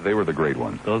calls, they were the great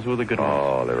ones. Those were the good ones.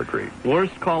 Oh, they were great.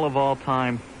 Worst call of all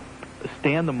time,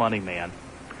 Stan the Money Man.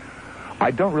 I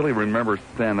don't really remember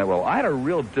Stan that well. I had a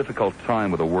real difficult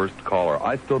time with the worst caller.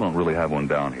 I still don't really have one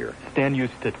down here. Stan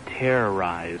used to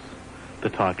terrorize the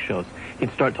talk shows.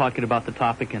 He'd start talking about the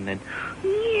topic and then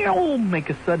make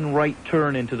a sudden right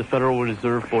turn into the Federal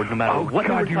Reserve Board no matter what.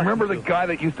 God, do you remember the guy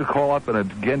that used to call up and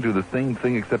again do the same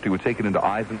thing except he would take it into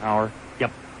Eisenhower?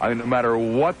 Yep. I mean, no matter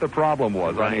what the problem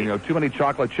was. Right. I mean, too many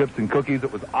chocolate chips and cookies,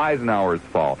 it was Eisenhower's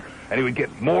fault. And he would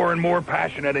get more and more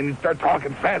passionate, and he'd start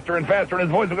talking faster and faster, and his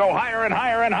voice would go higher and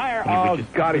higher and higher.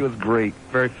 God, he was great.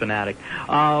 Very fanatic.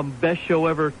 Best show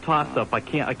ever, toss-up. I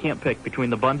can't pick between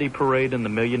the Bundy Parade and the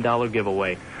 $1 Million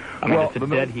Giveaway. I mean, it's a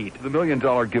dead heat. The $1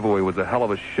 Million Giveaway was a hell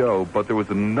of a show, but there was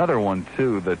another one,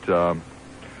 too, that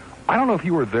I don't know if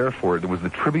you were there for it. It was the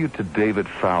tribute to David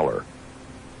Fowler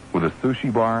with a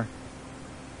sushi bar.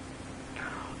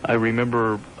 I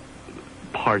remember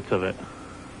parts of it.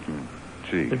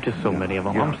 Gee. There's just so many of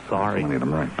them. Yeah, I'm sorry. So many of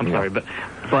them, right. I'm sorry, but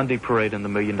Bundy Parade and the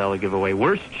 $1 Million Giveaway.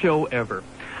 Worst show ever.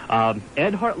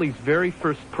 Ed Hartley's very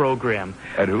first program.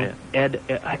 Ed who? Ed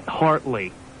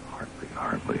Hartley.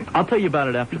 Hartley. I'll tell you about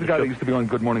it after He's the guy that used to be on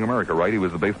Good Morning America, right? He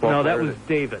was the baseball player? No, that was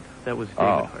David. That was David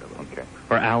Hartley. Okay.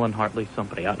 Or Alan Hartley,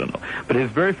 somebody. I don't know. But his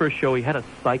very first show, he had a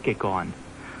psychic on.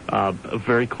 A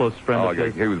very close friend of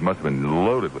his. He must have been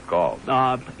loaded with calls.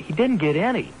 He didn't get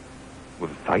any.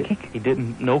 With a psychic? He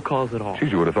didn't. No calls at all.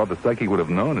 Geez, you would have thought the psychic would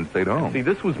have known and stayed home. See,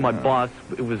 this was my boss.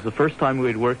 It was the first time we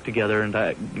had worked together, and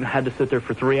I had to sit there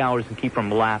for 3 hours and keep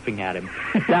from laughing at him.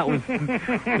 That was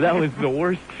the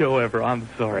worst show ever. I'm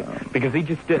sorry. Because he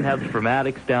just didn't have the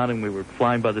dramatics down, and we were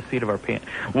flying by the seat of our pants.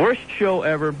 Worst show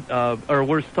ever, or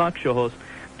worst talk show host,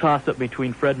 toss-up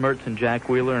between Fred Mertz and Jack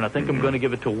Wheeler, and I think I'm going to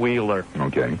give it to Wheeler.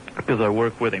 Okay. Because I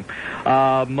work with him.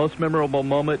 Most memorable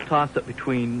moment, toss-up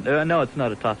between... no, it's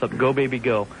not a toss-up. Go, Baby,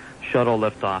 Go. Shuttle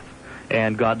lift off.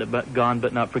 And Gone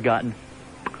But Not Forgotten,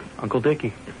 Uncle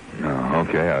Dickie. Oh,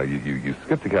 okay. You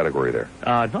skipped the category there.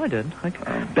 No, I didn't.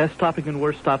 Best topic and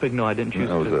worst topic? No, I didn't choose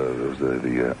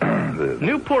the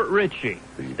Newport Richie.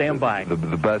 Stand by. The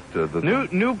best...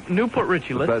 Newport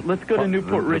Richie. Let's go to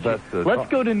Newport Richie. Let's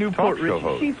go to Newport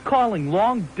Richie. She's calling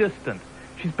long distance.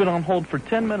 She's been on hold for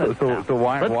 10 minutes now. So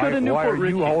why are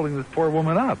Richie. you holding this poor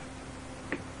woman up?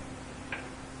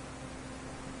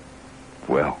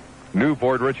 Well...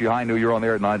 Newport Richie, hi, you're on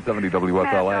there at 970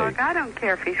 WSLA. I don't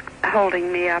care if he's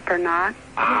holding me up or not.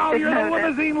 Oh, you're the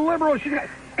limousine liberal.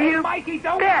 Hey, Mikey,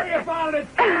 don't worry about it.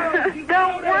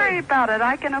 Don't worry about it.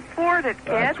 I can afford it, kid.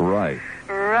 That's right.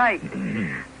 Right.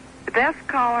 The best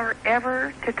caller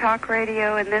ever to talk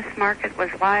radio in this market was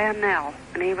Lionel,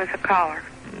 and he was a caller.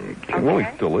 Okay. Well, he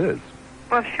still is.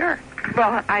 Well, sure.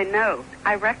 Well, I know.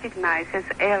 I recognize his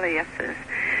aliases.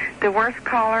 The worst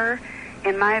caller,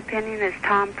 in my opinion, is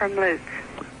Tom from Lutz.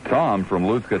 Tom from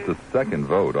Lutz gets a second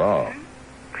vote. Oh.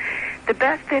 The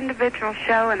best individual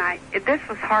show, and this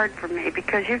was hard for me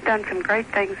because you've done some great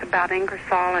things about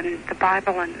Ingersoll and the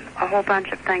Bible and a whole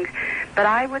bunch of things. But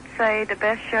I would say the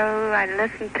best show I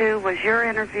listened to was your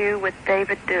interview with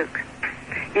David Duke.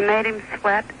 You made him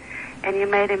sweat, and you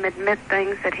made him admit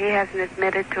things that he hasn't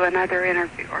admitted to another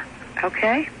interviewer.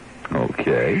 Okay?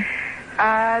 Okay.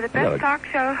 The best talk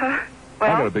show... Well,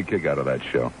 I got a big kick out of that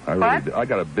show. I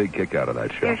got a big kick out of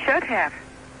that show. You should have.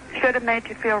 Should have made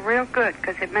you feel real good,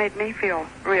 because it made me feel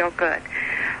real good.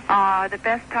 The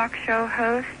best talk show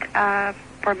host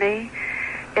for me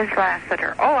is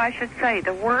Lassiter. Oh, I should say,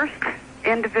 the worst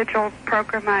individual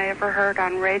program I ever heard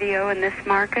on radio in this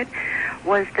market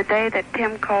was the day that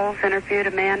Tim Coles interviewed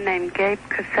a man named Gabe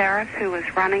Caceres, who was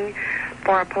running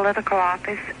for a political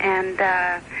office, and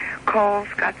Coles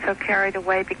got so carried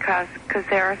away because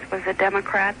Caceres was a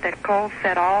Democrat that Coles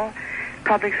said all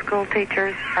public school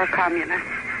teachers are communists.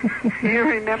 Do you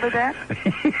remember that?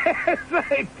 Yes,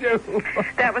 I do.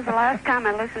 That was the last time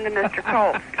I listened to Mr.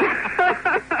 Coles.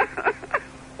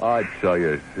 I tell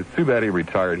you, it's too bad he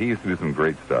retired. He used to do some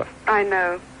great stuff. I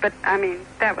know, but, I mean,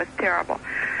 that was terrible.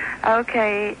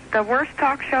 Okay, the worst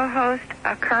talk show host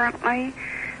currently,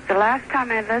 the last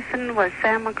time I listened was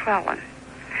Sam McClellan.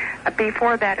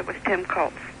 Before that, it was Tim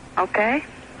Coles. Okay?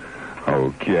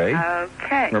 Okay.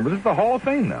 Okay. Remember, this is the Hall of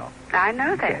Fame now. I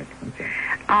know that. Okay.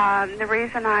 The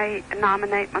reason I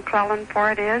nominate McClellan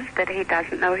for it is that he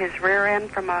doesn't know his rear end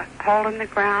from a hole in the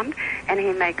ground, and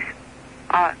he makes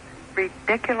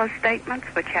ridiculous statements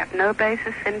which have no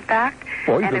basis in fact.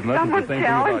 Well, he and says if in essence someone the same thing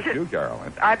challenges, about you,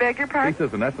 Carolyn. I beg your pardon? He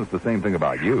says in essence the same thing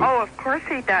about you. Oh, of course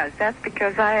he does. That's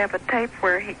because I have a tape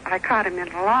where I caught him in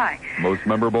a lie. Most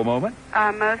memorable moment?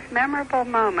 Most memorable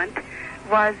moment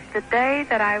was the day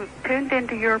that I tuned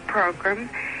into your program,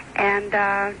 and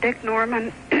Dick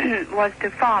Norman was to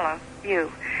follow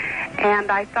you. And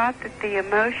I thought that the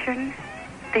emotional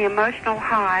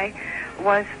high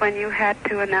was when you had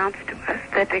to announce to us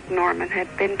that Dick Norman had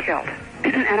been killed.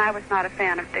 And I was not a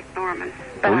fan of Dick Norman.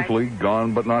 Briefly,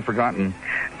 Gone But Not Forgotten.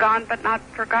 Gone But Not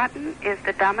Forgotten is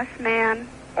the dumbest man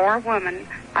or woman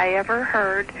I ever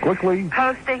heard. Quickly.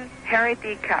 Hosting Harry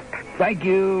D. Cup. Thank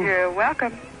you. You're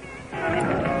welcome.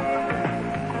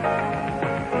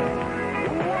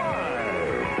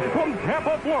 From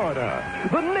Tampa, Florida,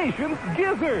 the nation's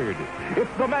gizzard.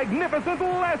 It's the magnificent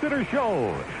Lassiter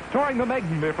Show, starring the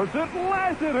magnificent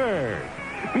Lassiter.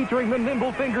 Featuring the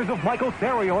nimble fingers of Michael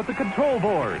Serio at the control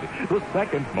board, the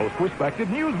second most respected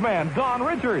newsman, Don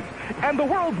Richards, and the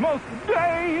world's most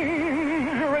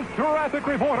dangerous traffic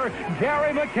reporter,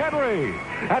 Gary McHenry.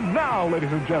 And now,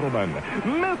 ladies and gentlemen,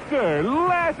 Mr.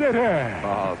 Lassiter.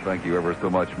 Oh, thank you ever so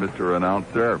much, Mr.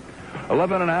 Announcer.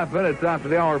 11 and a half minutes after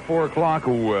the hour, 4 o'clock.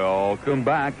 Welcome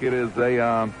back. It is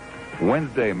a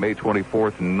Wednesday, May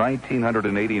 24th,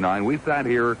 1989. We sat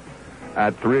here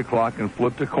at 3 o'clock and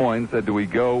flipped a coin, said, do we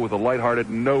go with a lighthearted,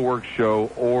 no-work show,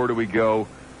 or do we go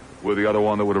with the other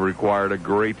one that would have required a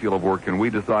great deal of work? And we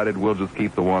decided we'll just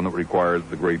keep the one that requires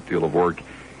the great deal of work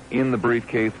in the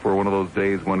briefcase for one of those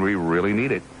days when we really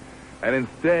need it. And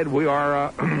instead, we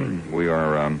are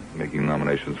making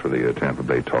nominations for the Tampa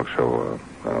Bay Talk Show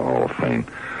Hall of Fame.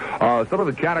 Some of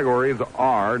the categories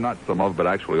are, not some of, but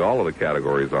actually all of the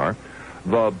categories are,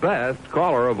 the best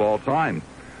caller of all time.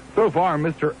 So far,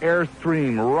 Mr.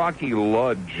 Airstream, Rocky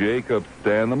Ludd, Jacob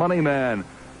Stan, the Money Man,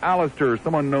 Alistair,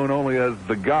 someone known only as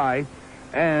The Guy,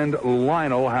 and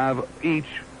Lionel have each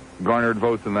garnered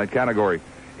votes in that category.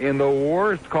 In the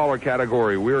worst caller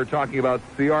category, we are talking about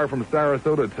CR from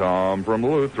Sarasota, Tom from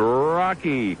Duluth,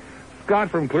 Rocky, Scott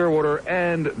from Clearwater,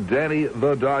 and Danny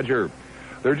the Dodger.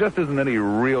 There just isn't any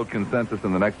real consensus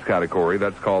in the next category.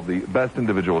 That's called the best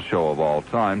individual show of all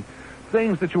time.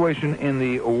 Same situation in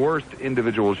the worst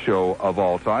individual show of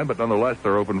all time, but nonetheless,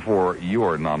 they're open for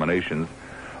your nominations.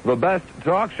 The best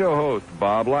talk show host,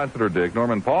 Bob Lassiter, Dick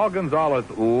Norman, Paul Gonzalez,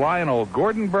 Lionel,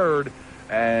 Gordon Bird,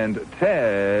 and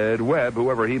Ted Webb,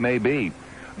 whoever he may be.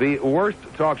 The worst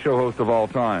talk show host of all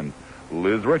time,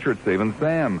 Liz Richards, Savin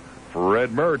Sam,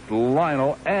 Fred Mertz,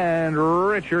 Lionel, and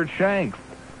Richard Shanks.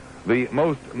 The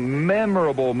most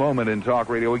memorable moment in talk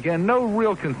radio, again, no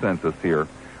real consensus here.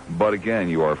 But again,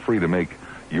 you are free to make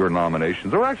your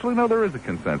nominations. Or actually, no, there is a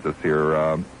consensus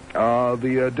here.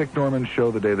 The Dick Norman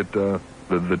show, the day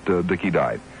that Dickie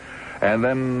died. And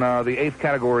then the 8th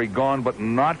category, Gone But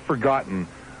Not Forgotten,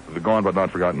 the Gone But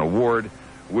Not Forgotten Award,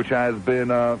 which has been,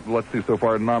 let's see, so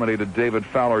far nominated David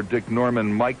Fowler, Dick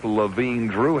Norman, Mike Levine,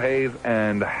 Drew Hayes,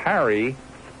 and Harry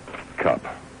Cup.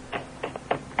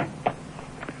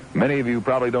 Many of you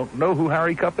probably don't know who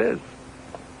Harry Cup is.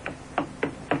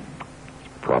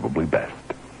 Probably best.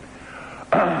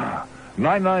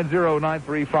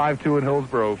 990-9352 in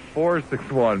Hillsborough,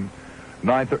 461-93...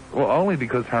 Well, only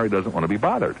because Harry doesn't want to be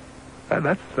bothered.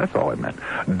 That's all I meant.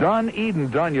 Dunn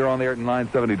Eden. Dunn, you're on the air at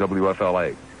 970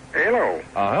 WFLA. Hello.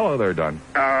 Hello there, Dunn.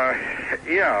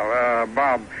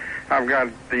 Bob, I've got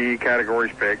the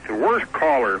categories picked. The worst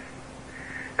caller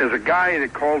is a guy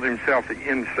that calls himself the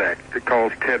Insect that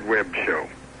calls Ted Webb's show.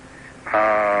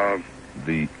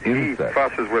 The Insect. He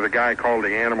fusses with a guy called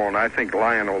the Animal, and I think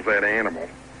Lionel's that animal.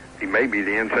 He may be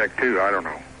the Insect, too. I don't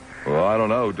know. Well, I don't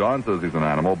know. Don says he's an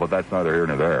animal, but that's neither here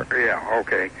nor there. Yeah,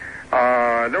 okay.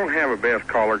 I don't have a best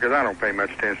caller because I don't pay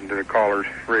much attention to the callers,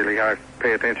 really. I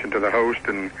pay attention to the host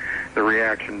and the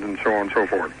reactions and so on and so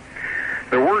forth.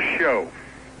 The worst show,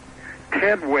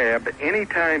 Ted Webb,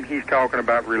 anytime he's talking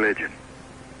about religion.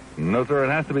 No, sir, it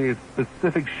has to be a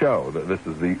specific show. This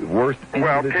is the worst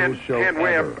individual show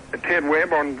ever. Ted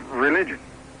Webb on religion.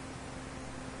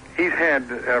 He's had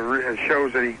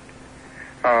shows that he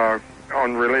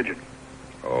on religion.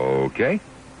 Okay.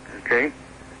 Okay.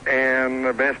 And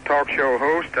the best talk show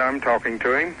host, I'm talking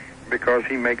to him because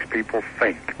he makes people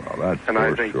think. Well, that's and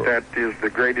I think that is the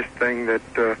greatest thing that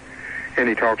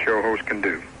any talk show host can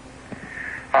do.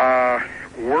 The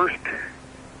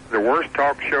worst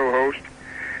talk show host.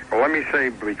 Well, let me say,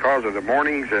 because of the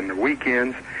mornings and the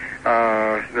weekends,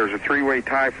 there's a 3-way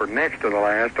tie for next to the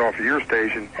last off of your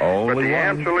station. Only but the one.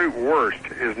 Absolute worst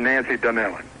is Nancy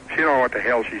Donnellan. She don't know what the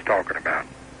hell she's talking about.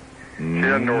 She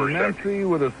doesn't know her subject. Nancy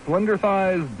with a slender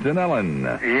thighs, Donnellan.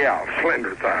 Yeah,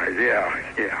 slender thighs,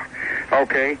 yeah.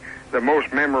 Okay, the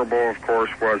most memorable, of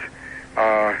course, was,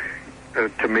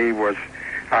 to me, was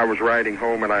I was riding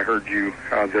home and I heard you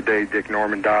the day Dick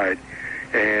Norman died.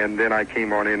 And then I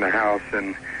came on in the house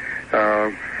and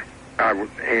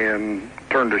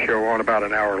turned the show on about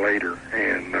an hour later,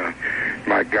 and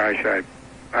my gosh,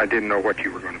 I didn't know what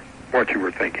you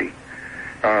were thinking.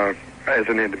 As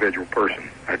an individual person,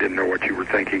 I didn't know what you were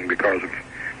thinking because of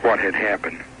what had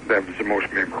happened. That was the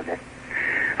most memorable.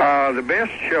 The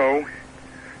best show,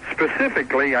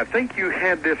 specifically, I think you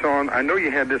had this on, I know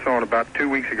you had this on about 2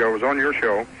 weeks ago. It was on your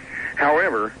show.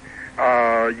 However,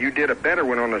 you did a better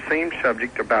one on the same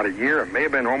subject about a year, it may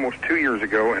have been almost 2 years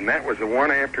ago, and that was the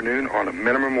one afternoon on a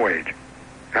minimum wage.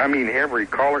 I mean, every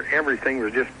caller, everything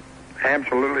was just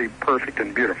absolutely perfect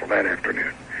and beautiful that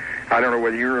afternoon. I don't know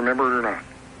whether you remember it or not.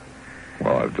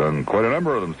 Well, I've done quite a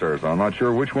number of them, sir, so I'm not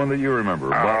sure which one that you remember.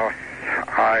 But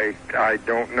I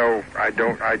don't know. I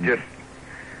just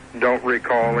don't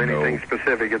recall anything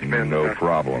specific. It's been no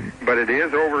problem. But it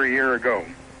is over a year ago.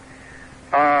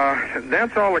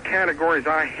 That's all the categories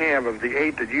I have of the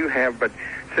 8 that you have. But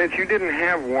since you didn't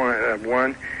have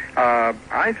one,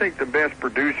 I think the best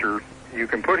producer, you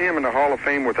can put him in the Hall of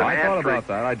Fame with an asterisk. I thought about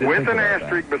that. I did with think an about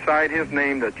asterisk beside his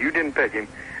name that you didn't pick him,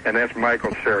 and that's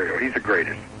Michael Serio. He's the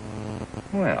greatest.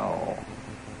 Well,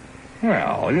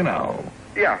 you know.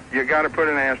 Yeah, you got to put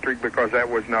an asterisk because that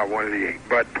was not one of the 8.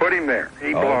 But put him there.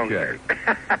 He belongs there.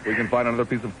 We can find another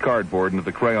piece of cardboard, and if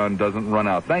the crayon doesn't run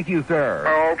out. Thank you, sir.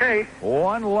 Okay.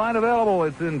 One line available.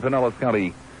 It's in Pinellas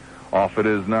County. Off it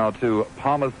is now to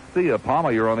Palmacia.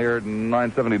 Palma, you're on the air at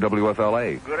 970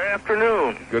 WFLA. Good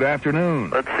afternoon. Good afternoon.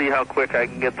 Let's see how quick I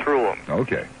can get through them.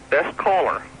 Okay. Best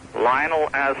caller, Lionel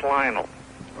as Lionel.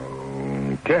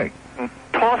 Okay.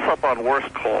 Toss-up on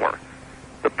worst caller.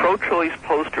 The pro-choice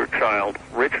poster child,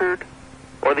 Richard,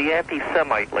 or the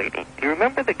anti-Semite lady. Do you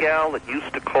remember the gal that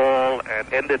used to call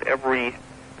and ended every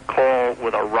call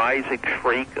with a rising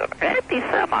shriek of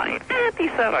anti-Semite,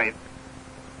 anti-Semite?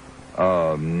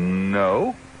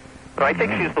 No. But I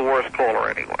think she's the worst caller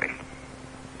anyway.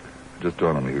 Just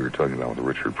dawned on me who you were talking about with the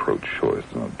Richard pro-choice.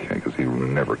 Okay, because he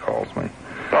never calls me.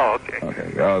 Oh, okay.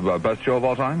 Okay. Best show of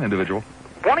all time, individual?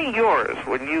 One of yours,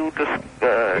 when you just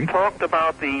talked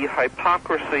about the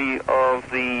hypocrisy of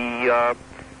the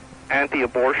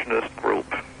anti-abortionist group,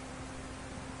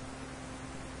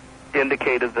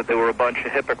 indicated that they were a bunch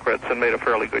of hypocrites and made a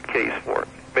fairly good case for it.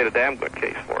 Made a damn good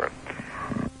case for it.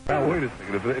 Now, wait a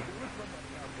second. If it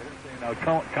was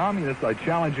now, communists, I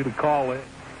challenge you to call it.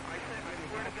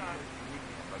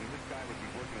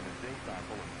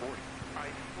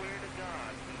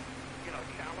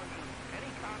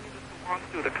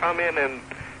 To come in and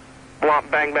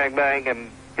bang, bang, bang, and,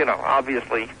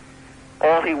 obviously,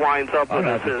 all he winds up with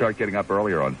is... start getting up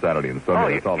earlier on Saturday and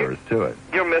Sunday. That's all there is to it.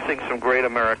 You're missing some great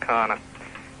Americana.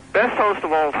 Best host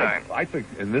of all time. I think,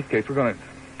 in this case, we're going to...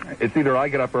 It's either I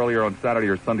get up earlier on Saturday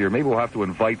or Sunday, or maybe we'll have to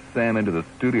invite Sam into the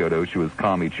studio to issue his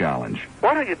commie challenge.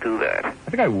 Why don't you do that? I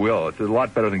think I will. It's a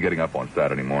lot better than getting up on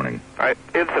Saturday morning.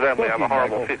 Incidentally, I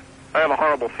have a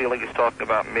horrible feeling he's talking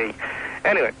about me.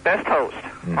 Anyway, best host,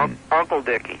 Uncle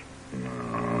Dickie.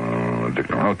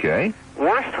 Okay.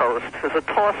 Worst host is a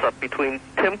toss-up between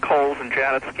Tim Coles and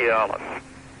Janet Skialis.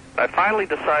 I finally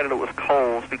decided it was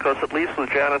Coles because at least with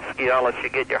Janet Skialis you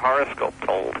get your horoscope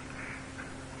told.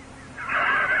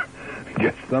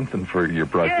 Get something for your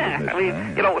price of admission.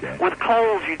 I mean, with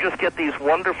Coles you just get these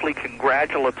wonderfully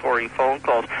congratulatory phone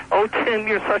calls. Oh, Tim,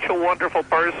 you're such a wonderful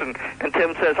person. And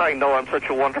Tim says, I know I'm such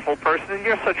a wonderful person, and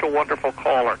you're such a wonderful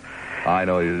caller. I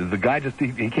know. The guy just,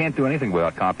 he can't do anything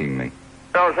without copying me.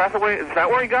 Oh, is that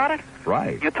where he got it?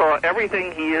 Right. You thought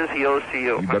everything he is, he owes to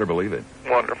you. You better believe it.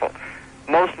 Wonderful.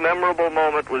 Most memorable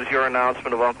moment was your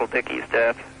announcement of Uncle Dickie's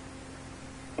death.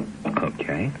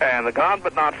 Okay. And the Gone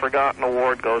But Not Forgotten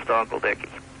award goes to Uncle Dickie.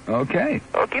 Okay.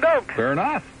 Okie doke. Fair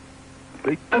enough.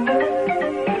 And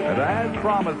as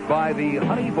promised by the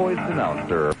honey-voiced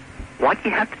announcer... Why do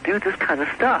you have to do this kind of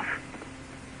stuff?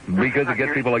 Because it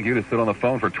gets people like you to sit on the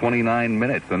phone for 29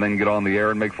 minutes and then get on the air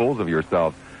and make fools of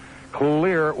yourselves.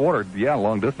 Clearwater,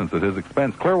 long distance at his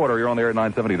expense. Clearwater, you're on the air at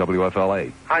 970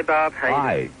 WFLA. Hi, Bob. How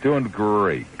Hi. you Doing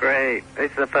great. Great.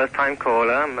 This is a first-time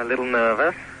caller. I'm a little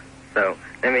nervous. So,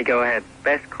 let me go ahead.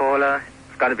 Best caller,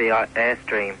 it's got to be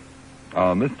Airstream.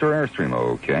 Mr. Airstream,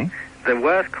 okay. The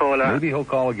worst caller... Maybe he'll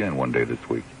call again one day this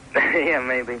week. Yeah,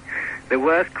 maybe. The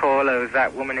worst caller was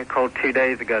that woman who called 2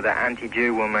 days ago, that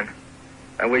anti-Jew woman.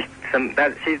 I wish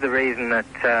she's the reason that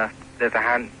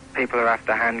people are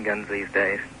after handguns these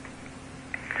days.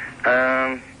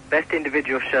 Best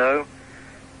individual show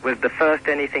was the first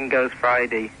Anything Goes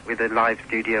Friday with a live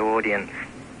studio audience.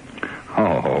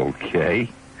 Oh, okay.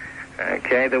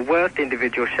 Okay, the worst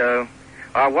individual show,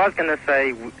 I was going to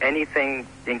say anything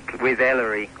with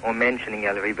Ellery or mentioning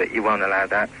Ellery, but you won't allow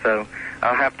that, so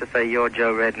I'll have to say your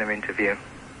Joe Redner interview.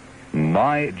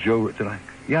 My Joe, did I?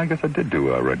 Yeah, I guess I did do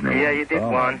Redner. Yeah, you did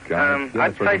one.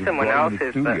 I'd say someone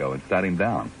else's. Studio and sat him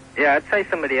down. Yeah, I'd say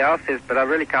somebody else's, but I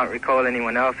really can't recall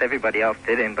anyone else. Everybody else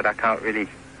did him, but I can't really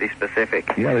be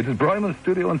specific. Yeah, they just brought him in the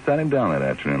studio and sat him down that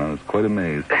afternoon. I was quite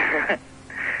amazed.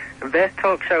 Best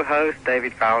talk show host,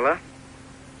 David Fowler.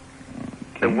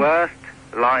 Okay. The worst,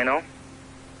 Lionel.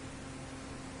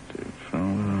 David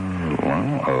Fowler,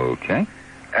 wow, okay.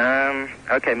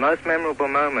 Okay, most memorable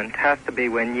moment has to be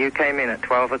when you came in at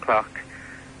 12 o'clock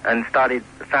and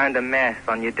found a mess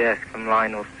on your desk from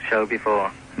Lionel's show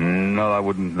before. No, that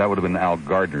would have been Al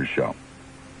Gardner's show.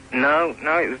 No,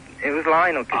 it was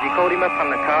Lionel, because you called him up on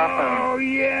the car phone. Oh,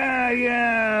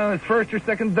 yeah. His first or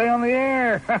second day on the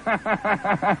air.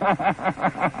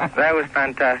 That was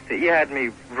fantastic. You had me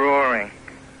roaring.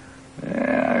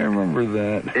 Yeah, I remember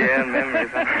that. Yeah,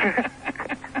 memories.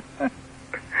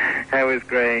 That was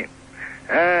great.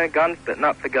 Gone but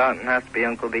not forgotten has to be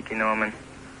Uncle Dickie Norman.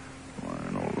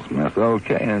 Lionel's mess.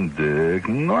 Okay, and Dick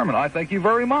Norman, I thank you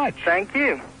very much. Thank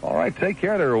you. All right, take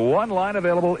care. There's one line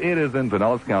available. It is in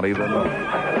Pinellas County.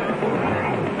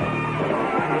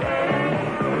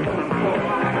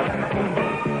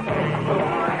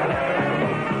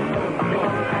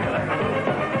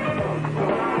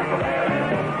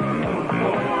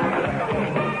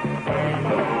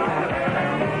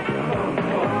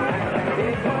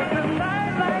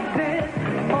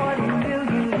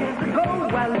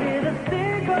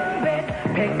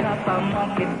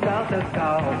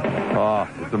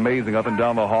 It's amazing up and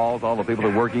down the halls. All the people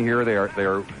that are working here, they are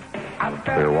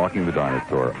walking the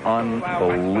dinosaur.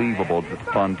 Unbelievable,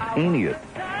 spontaneous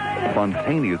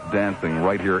dancing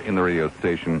right here in the radio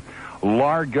station.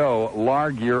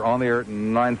 Larg, you're on the air at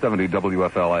 970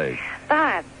 WFLA.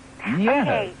 Bob. Yes.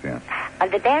 Okay. Yes.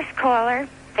 The best caller,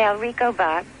 Valrico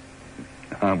Bob.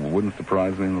 Wouldn't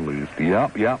surprise me in the least.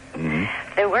 Yep.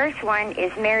 Mm-hmm. The worst one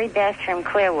is Mary Beth from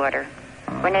Clearwater.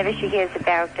 Whenever she hears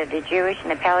about the Jewish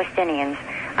and the Palestinians,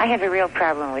 I have a real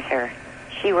problem with her.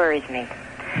 She worries me.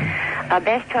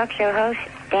 Best talk show host,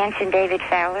 Dancing David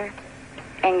Fowler,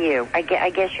 and you. I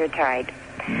guess you're tied.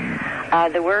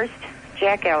 The worst,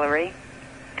 Jack Ellery.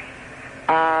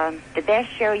 The best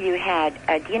show you had,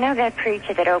 do you know that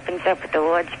preacher that opens up with the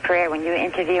Lord's Prayer when you're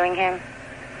interviewing him?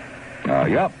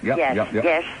 Yep.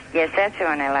 Yes, that's the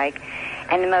one I like.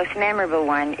 And the most memorable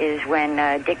one is when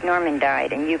Dick Norman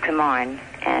died and you come on,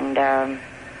 and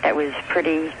that was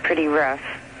pretty rough.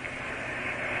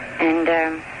 And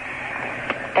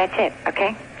that's it,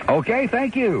 okay? Okay,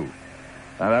 thank you.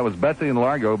 That was Betsy in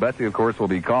Largo. Betsy, of course, will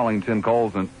be calling Tim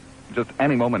Coles in just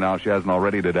any moment now. She hasn't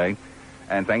already today.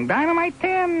 And saying, Dynamite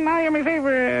Tim, now you're my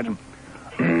favorite.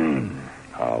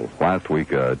 Last week,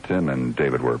 Tim and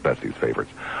David were Betsy's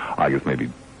favorites. I guess maybe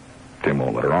Tim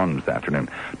won't let her on this afternoon.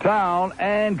 Town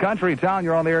and Country. Town,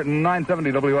 you're on the air at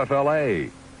 970 WFLA.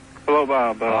 Hello,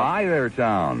 Bob. Hi there,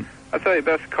 Town. I'd say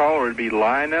best caller would be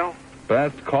Lionel.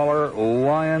 Best caller,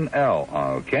 Lionel.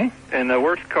 Okay. And the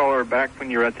worst caller back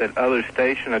when you were at that other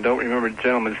station, I don't remember the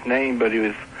gentleman's name, but he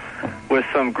was with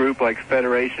some group like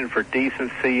Federation for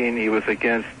Decency, and he was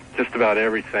against just about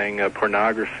everything,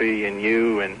 pornography and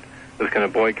you, and was going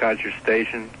to boycott your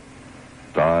station.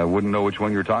 I wouldn't know which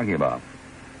one you're talking about.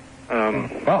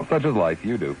 Well, such is life.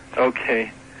 You do.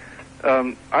 Okay.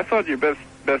 I thought your best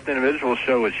individual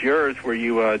show was yours, where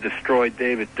you destroyed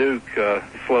David Duke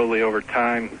slowly over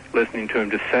time. Listening to him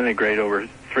disintegrate over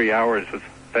 3 hours was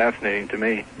fascinating to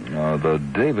me. The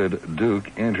David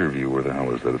Duke interview. Where the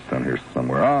hell is it? It's down here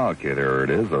somewhere. Oh, okay, there it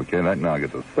is. Okay, that now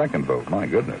gets a second vote. My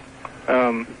goodness.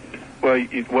 Well,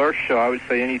 worst show, I would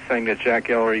say anything that Jack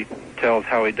Ellery tells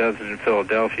how he does it in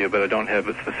Philadelphia, but I don't have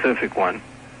a specific one.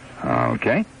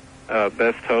 Okay.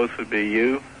 Best host would be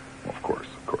you. Of course.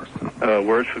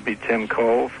 Worst would be Tim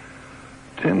Coles.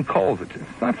 Tim Coles.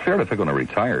 It's not fair to pick on a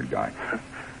retired guy.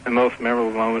 The most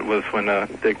memorable moment was when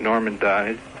Dick Norman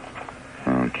died.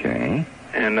 Okay.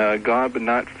 And gone but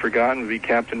not forgotten would be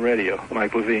Captain Radio,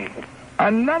 Mike Levine.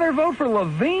 Another vote for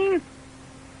Levine?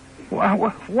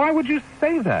 Why would you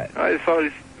say that? I thought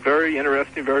he's very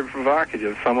interesting, very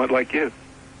provocative, somewhat like you.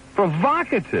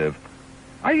 Provocative?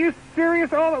 Are you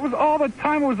serious? All the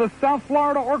time it was the South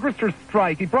Florida Orchestra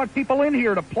strike. He brought people in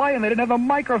here to play, and they didn't have the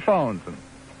microphones.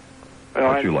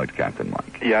 But you liked Captain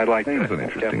Mike. Yeah, I liked him. He was an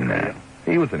interesting man.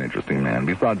 He was an interesting man.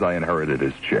 Besides, I inherited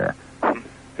his chair.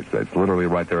 It's literally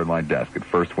right there at my desk. It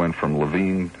first went from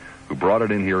Levine, who brought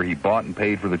it in here. He bought and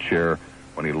paid for the chair.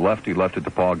 When he left it to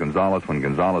Paul Gonzalez. When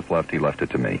Gonzalez left, he left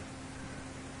it to me.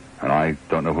 And I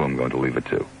don't know who I'm going to leave it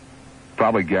to.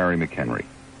 Probably Gary McHenry.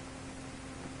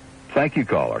 Thank you,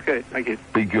 caller. Okay, thank you.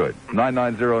 Be good.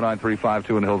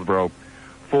 990-9352 in Hillsborough.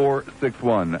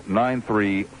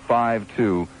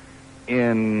 461-9352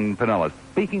 in Pinellas.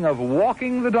 Speaking of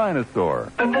walking the dinosaur.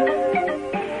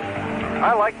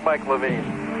 I like Mike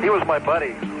Levine. He was my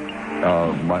buddy.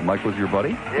 Mike was your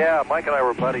buddy? Yeah, Mike and I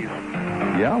were buddies.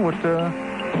 Yeah, what,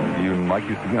 you and Mike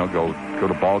used to, go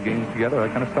to ball games together,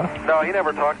 that kind of stuff? No, he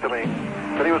never talked to me,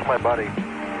 but he was my buddy.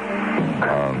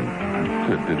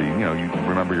 Did he, you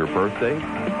remember your birthday?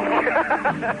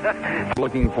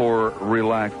 Looking for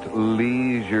relaxed,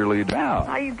 leisurely...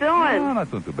 How you doing? Oh,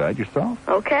 not too bad. Yourself?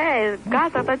 Okay.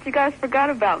 Gosh, I thought you guys forgot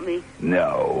about me.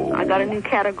 No. I got a new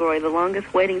category, the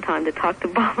longest waiting time to talk to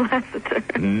Bob Lassiter.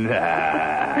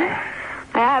 Nah.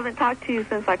 I haven't talked to you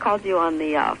since I called you on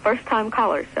the first-time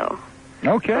caller show.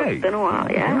 Okay. So it's been a while,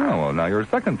 yeah. Oh, well, now you're a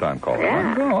second-time caller.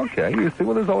 Yeah. Oh, okay. You see,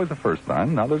 well, there's always a first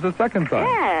time. Now there's a second time.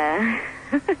 Yeah.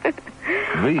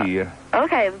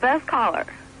 Okay, the best caller.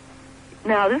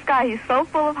 Now, this guy, he's so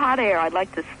full of hot air, I'd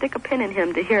like to stick a pin in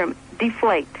him to hear him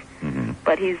deflate. Mm-hmm.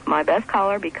 But he's my best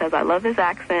caller because I love his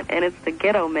accent, and it's the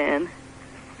Ghetto Man.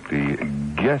 The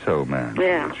Ghetto Man.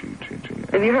 Yeah.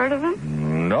 Have you heard of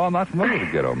him? No, I'm not familiar with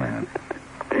the Ghetto Man.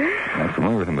 Not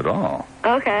familiar with him at all.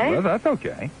 Okay. Well, that's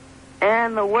okay.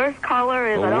 And the worst caller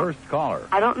is... The worst caller.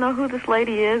 I don't know who this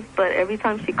lady is, but every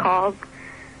time she calls,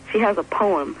 she has a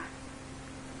poem.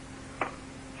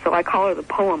 So I call her the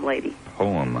Poem Lady.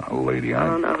 Poem Lady. I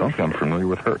don't think I'm familiar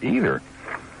with her either.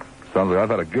 Sounds like I've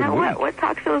had a good now, week. What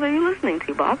talk shows are you listening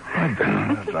to, Bob?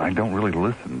 I don't really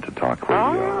listen to talk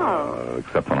radio,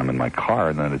 except when I'm in my car,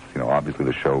 and then it's, obviously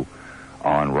the show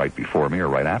on right before me or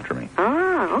right after me.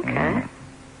 Oh, okay.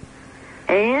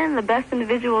 And the best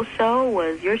individual show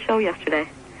was your show yesterday.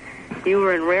 You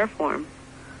were in rare form.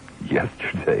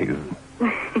 Yesterday's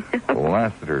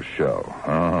Lassiter show.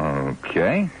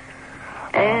 Okay.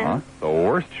 And the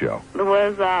worst show. There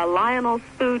was Lionel's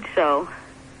Food Show.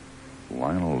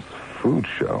 Lionel's Food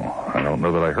Show? I don't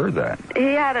know that I heard that.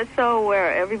 He had a show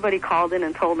where everybody called in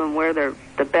and told them where they're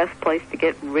the best place to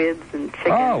get ribs and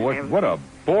chicken. Oh, what a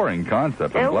boring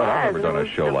concept. I'm glad I've never done a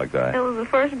show like that. It was the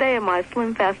first day of my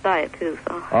Slim Fast diet, too,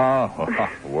 so... Oh,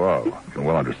 whoa. I can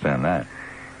well understand that.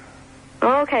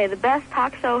 Okay, the best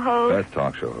talk show host. Best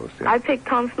talk show host, yeah. I picked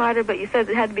Tom Snyder, but you said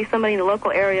it had to be somebody in the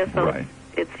local area, so right.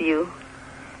 It's you.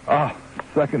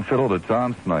 Second fiddle to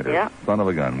Tom Snyder. Yeah. Son of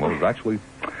a gun. Well, it was actually...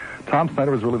 Tom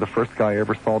Snyder was really the first guy I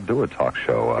ever saw do a talk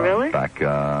show. Really? Back,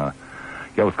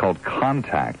 it was called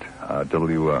Contact,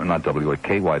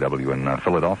 KYW in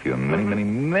Philadelphia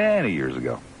many years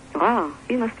ago. Wow,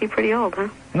 he must be pretty old, huh?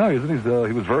 No, he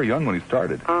was very young when he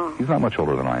started. Oh. He's not much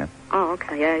older than I am. Oh,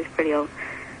 okay. Yeah, he's pretty old.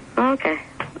 Okay.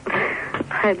 I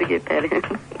had to get that in.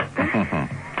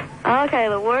 Okay,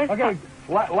 the worst... Okay,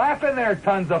 laugh in there,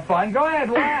 tons of fun. Go ahead,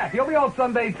 laugh. You'll be old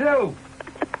someday, too.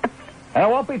 And it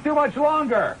won't be too much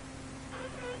longer.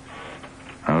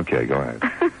 Okay, go ahead.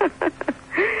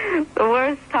 The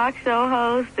worst talk show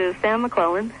host is Sam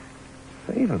McClellan.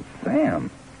 Save Sam.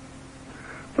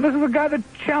 But this is a guy that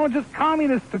challenges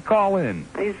communists to call in.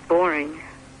 He's boring.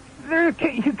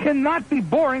 You cannot be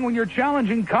boring when you're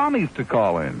challenging commies to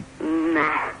call in.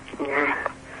 Nah.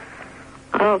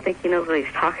 I don't think he knows what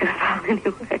he's talking about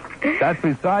anyway. That's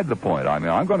beside the point. I mean,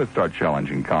 I'm going to start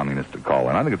challenging communists to call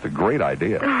in. I think it's a great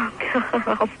idea. Oh, God,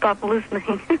 I'll stop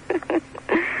listening.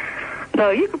 No,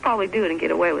 you could probably do it and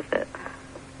get away with it.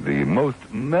 The most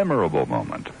memorable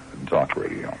moment in talk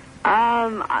radio.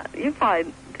 You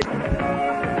probably...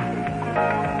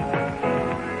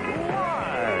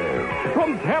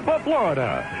 From Tampa,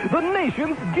 Florida, the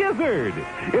nation's gizzard.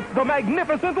 It's the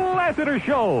Magnificent Lassiter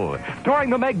Show, starring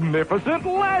the Magnificent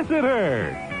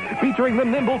Lassiter. Featuring the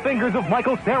nimble fingers of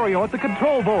Michael Stereo at the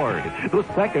control board, the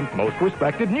second most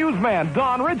respected newsman,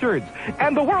 Don Richards,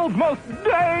 and the world's most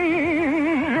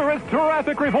dangerous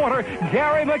traffic reporter,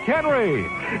 Gary McHenry.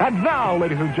 And now,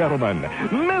 ladies and gentlemen,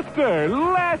 Mr.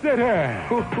 Lassiter.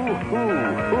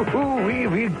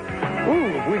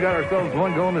 We got ourselves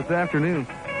one going this afternoon.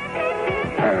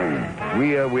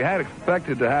 We had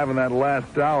expected to have in that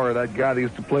last hour that guy that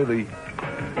used to play the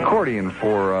accordion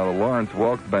for the Lawrence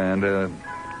Welk Band.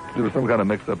 There was some kind of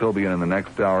mix-up. He'll be in the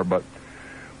next hour. But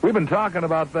we've been talking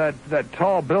about that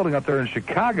tall building up there in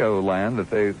Chicagoland that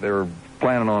they're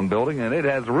planning on building, and it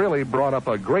has really brought up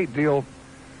a great deal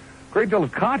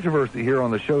of controversy here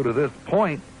on the show to this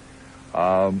point.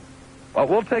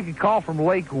 We'll take a call from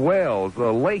Lake Wales.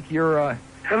 Lake, you're...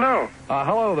 Hello.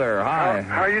 Hello there. Hi.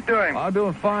 How are you doing? I'm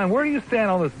doing fine. Where do you stand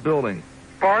on this building?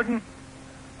 Pardon?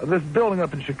 This building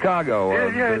up in Chicago.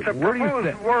 Yeah, it's a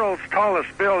proposed world's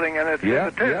tallest building, and it's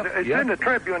in the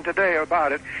Tribune today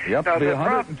about it. Yep, now,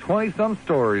 120-some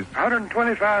stories.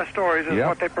 125 stories is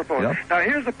what they propose. Yep. Now,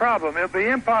 here's the problem. It'll be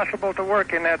impossible to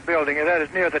work in that building, and that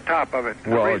is near the top of it.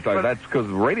 Well, that's because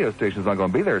the radio station's not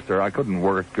going to be there, sir. I couldn't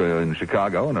work in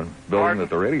Chicago in a building that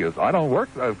the radio's. I don't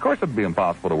work. Of course it would be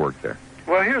impossible to work there.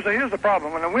 Well, here's the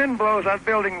problem. When the wind blows, that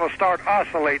building will start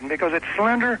oscillating because it's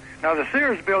slender. Now, the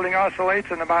Sears building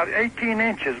oscillates in about 18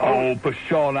 inches. Oh,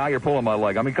 Pshaw, now you're pulling my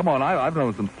leg. I mean, come on, I've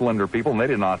known some slender people, and they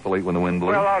didn't oscillate when the wind blew.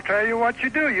 Well, I'll tell you what you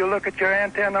do. You look at your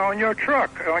antenna on your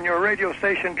truck, on your radio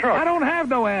station truck. I don't have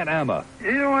no Aunt Emma.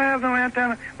 You don't have no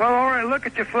antenna? Well, all right, look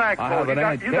at your flagpole. I have an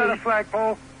Aunt You got a Kate.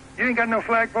 flagpole? You ain't got no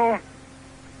flagpole?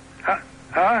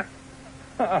 Huh?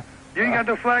 You ain't got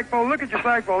no flagpole? Look at your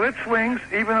flagpole. It swings,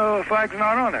 even though the flag's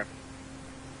not on there.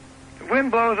 The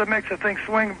wind blows, it makes the thing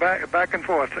swing back and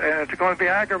forth, and it's going to be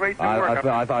aggravating to work.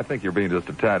 I think you're being just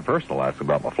a tad personal asking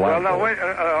about my flagpole. Well, now, wait,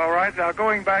 all right. Now,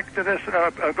 going back to this,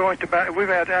 we've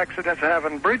had accidents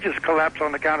having bridges collapse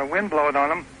on account of wind blowing on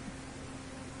them.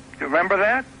 You remember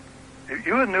that?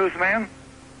 You a newsman.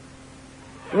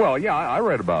 Well, yeah, I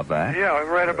read about that. Yeah, I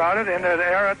read about it, and there's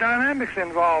aerodynamics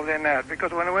involved in that,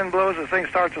 because when the wind blows, the thing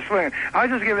starts to swing. I'll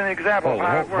just give you an example of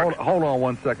how it works. Hold on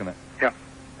 1 second. Yeah.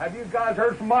 Have you guys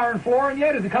heard from Myron Florin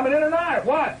yet? Is he coming in or not?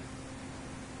 What?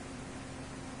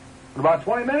 In about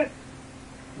 20 minutes?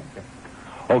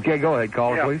 Okay, go ahead,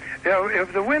 caller, please. Yeah,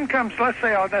 if the wind comes, let's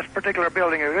say on this particular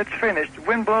building, if it's finished,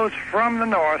 wind blows from the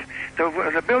north,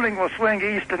 the building will swing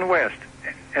east and west.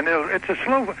 And it's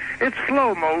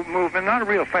slow movement, not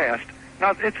real fast.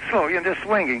 It's slow, you're just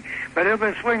swinging. But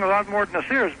it'll swing a lot more than the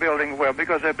Sears building will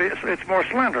because it's more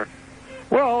slender.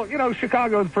 Well, you know,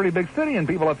 Chicago's a pretty big city, and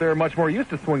people up there are much more used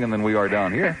to swinging than we are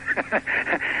down here.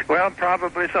 Well,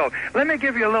 probably so. Let me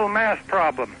give you a little math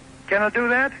problem. Can I do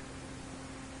that?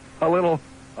 A little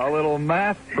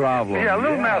math problem. Yeah, a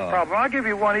little math problem. I'll give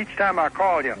you one each time I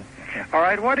call you. All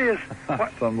right, what is...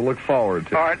 Something to look forward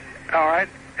to. All right.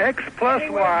 X plus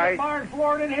Y... Myron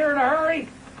Florin in here in a hurry?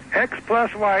 X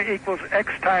plus Y equals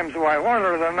X times Y. What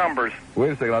are the numbers?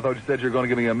 Wait a second. I thought you said you were going to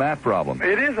give me a math problem.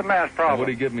 It is a math problem. What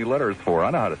do you give me letters for?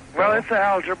 I know how to spell. Well, it's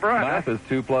algebra. Math is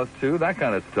 2 plus 2, that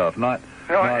kind of stuff. Not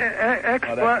X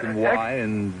plus and Y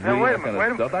and Z, that kind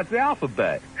of stuff. That's the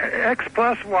alphabet. X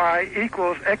plus Y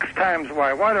equals X times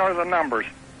Y. What are the numbers?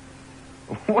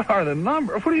 What are the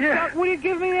numbers? What do you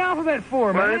give me the alphabet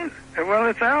for, man? Well,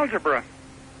 it's algebra.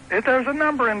 There's a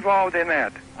number involved in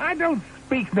that. I don't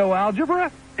speak no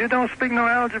algebra. You don't speak no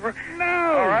algebra? No.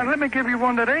 All right, let me give you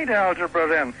one that ain't algebra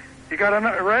then. You got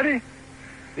it ready?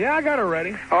 Yeah, I got it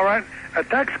ready. All right. A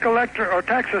tax collector or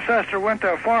tax assessor went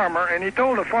to a farmer, and he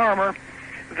told the farmer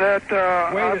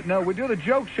that... no, we do the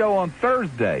joke show on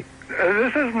Thursday.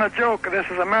 This isn't a joke. This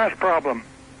is a math problem.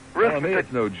 Well, me,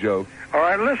 it's no joke. All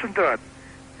right, listen to it.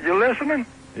 You listening?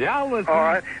 Yeah, I'll listen. All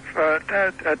right.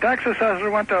 A tax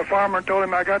assessor went to a farmer and told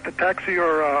him, I got to tax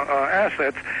your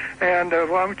assets, and I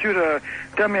want you to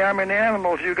tell me how many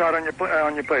animals you got on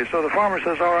your place. So the farmer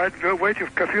says, all right, wait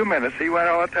a few minutes. He went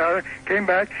out, came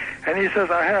back, and he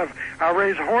says, I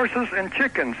raise horses and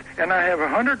chickens, and I have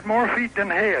 100 more feet than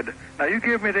head. Now, you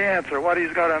give me the answer, what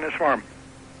he's got on his farm.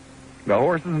 The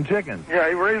horses and chickens. Yeah,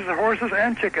 he raises horses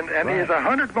and chickens, and he has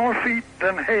 100 more feet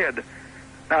than head.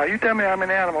 Now, you tell me how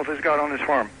many animals he's got on his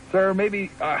farm. Sir,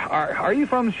 maybe, are you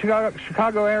from the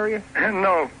Chicago area?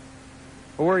 No.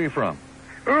 Well, where are you from?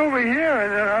 We're over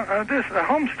here,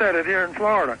 homesteaded here in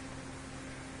Florida.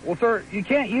 Well, sir, you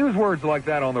can't use words like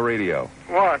that on the radio.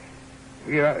 What?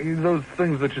 Yeah, those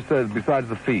things that you said besides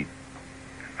the feet.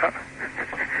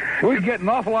 We get in an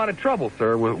awful lot of trouble,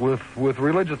 sir, with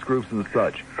religious groups and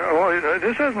such. Well,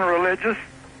 this isn't religious.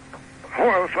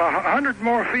 100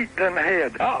 more feet than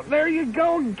head. Oh, there you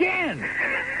go again.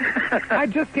 I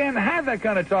just can't have that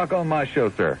kind of talk on my show,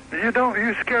 sir.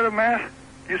 You scared of math?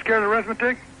 You scared of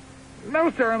arithmetic?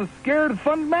 No, sir, I'm scared of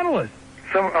fundamentalists.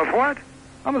 Of what?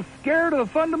 I'm scared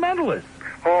of the fundamentalists.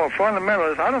 Oh,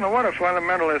 fundamentalists. I don't know what a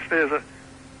fundamentalist is.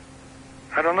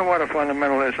 I don't know what a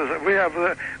fundamentalist is.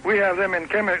 We have them in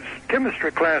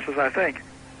chemistry classes, I think.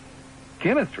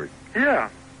 Chemistry? Yeah.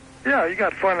 Yeah, you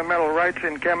got fundamental rights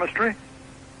in chemistry.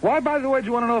 Why, by the way, did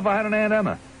you want to know if I had an Aunt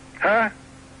Emma? Huh?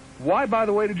 Why, by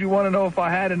the way, did you want to know if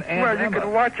I had an Aunt Emma? Well, you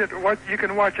can watch it. You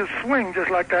can watch it swing just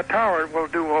like that tower will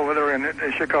do over there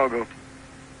in Chicago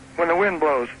when the wind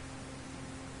blows.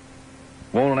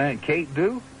 Won't an Aunt Kate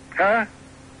do? Huh?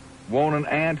 Won't an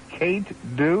Aunt Kate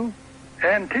do?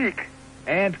 Antique.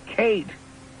 Aunt Kate.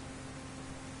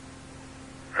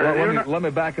 Well, let me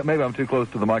back up. Maybe I'm too close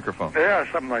to the microphone.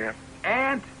 Yeah, something like that.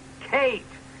 Aunt Kate.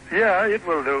 Yeah, it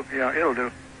will do. Yeah, it'll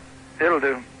do. It'll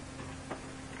do.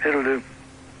 It'll do.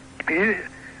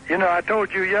 You know, I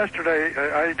told you yesterday,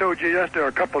 or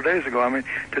a couple of days ago, I mean,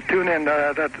 to tune in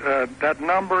that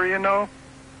number, you know.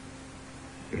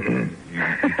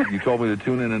 You told me to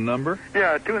tune in a number?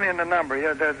 Yeah, tune in the number.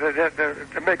 Yeah,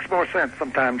 that makes more sense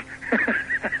sometimes.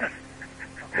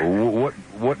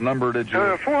 What number did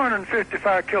you...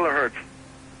 455 kilohertz.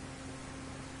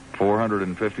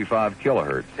 455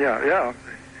 kilohertz. Yeah.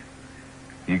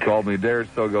 You called me days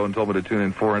so ago and told me to tune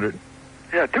in 400.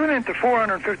 Yeah, tune into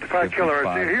 455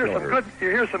 kilohertz. You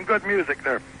hear some good music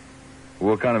there.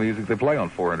 What kind of music they play on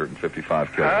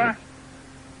 455 kilohertz?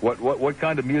 What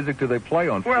kind of music do they play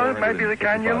on 455 Well, it may be the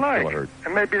kind you like. kilohertz?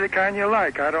 It may be the kind you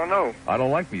like. I don't know. I don't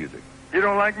like music. You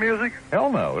don't like music?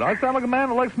 Hell no. Do I sound like a man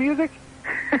that likes music?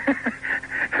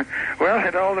 Well,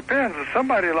 it all depends. If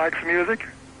somebody likes music,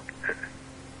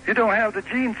 you don't have the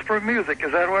genes for music.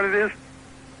 Is that what it is?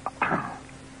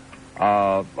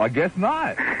 I guess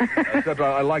not. Except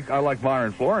I like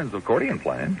Myron Floren's accordion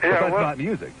playing. But that's not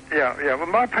music. Yeah. Well,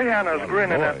 my piano's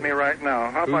grinning at me right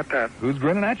now. How about that? Who's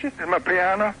grinning at you? My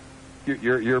piano.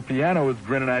 Your piano is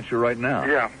grinning at you right now.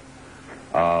 Yeah.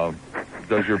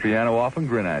 Does your piano often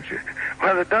grin at you?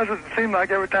 Well, it doesn't seem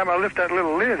like every time I lift that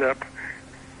little lid up.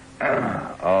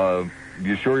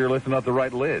 You sure you're lifting up the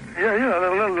right lid? Yeah,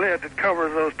 the little lid that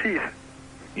covers those teeth.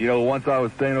 Once I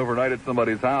was staying overnight at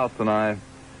somebody's house, and I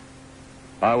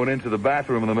went into the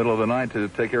bathroom in the middle of the night to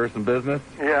take care of some business.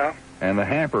 Yeah. And the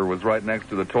hamper was right next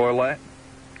to the toilet.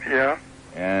 Yeah.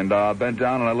 And I bent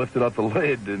down and I lifted up the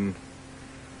lid, and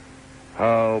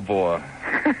oh boy,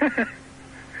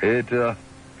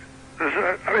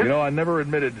 I never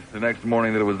admitted the next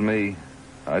morning that it was me.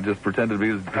 I just pretended to be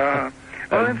as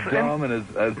dumb and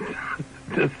as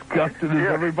disgusted as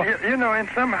everybody. In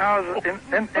some houses,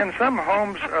 in some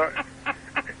homes.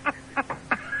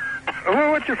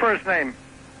 What's your first name?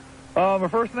 My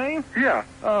first name? Yeah.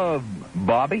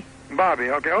 Bobby. Bobby.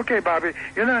 Okay, Bobby.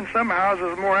 In some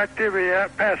houses, more activity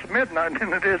past midnight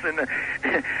than it is in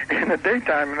the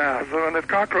daytime now. So when the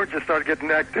cockroaches start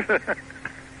getting active.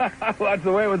 Well, that's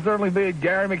the way it would certainly be at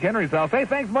Gary McHenry's house. Hey,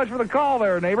 thanks much for the call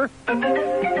there, neighbor.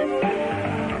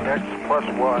 X plus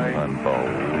Y.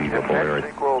 Unbelievable.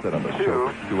 Eric sit on the show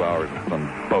for 2 hours and some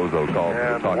bozo calls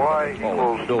to talk about the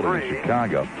tallest building in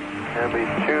Chicago. And be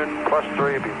 2 plus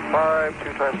 3 be 5.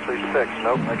 2 times 3 is 6.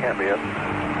 Nope, that can't be it.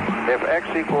 If X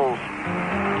equals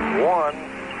 1,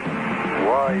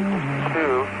 Y equals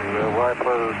 2, Y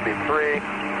plus be 3.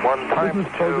 1 times 2.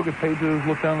 Doesn't Pozo get paid to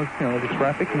look down the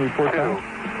traffic and report out?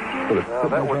 But it's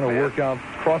trying to work out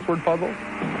crossword puzzles?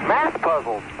 Math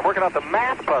puzzles. Working out the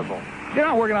math puzzle. You're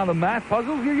not working on the math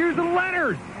puzzles. You're using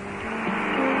letters.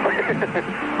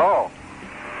 Oh.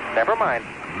 Never mind.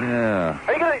 Yeah.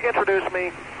 Are you going to introduce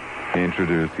me?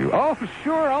 Introduce you. Oh,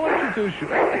 sure. I'll introduce you.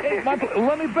 Hey,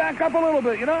 let me back up a little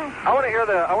bit, I want to hear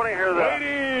the...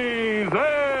 Ladies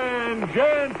and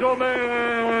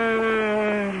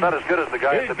gentlemen. Not as good as the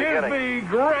guy at the beginning. It gives me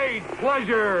great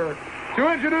pleasure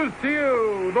to introduce to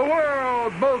you the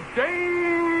world's most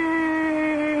dangerous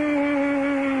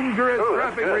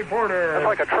traffic reporter. That's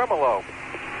like a tremolo.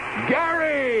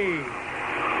 Gary,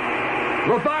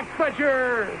 the Fox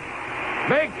Fetcher,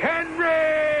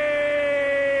 McHenry.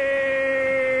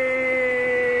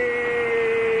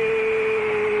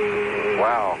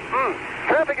 Wow.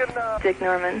 Traffic in... Dick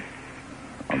Norman.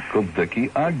 Uncle Dickie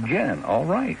again. All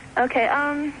right. Okay,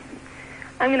 I'm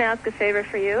going to ask a favor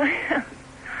for you.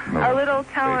 A little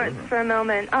tolerance for a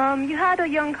moment. You had a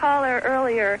young caller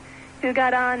earlier who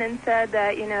got on and said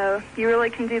that, you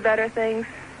really can do better things.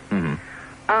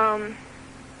 Mm-hmm.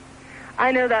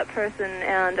 I know that person,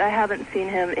 and I haven't seen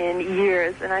him in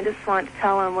years, and I just want to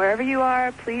tell him, wherever you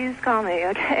are, please call me,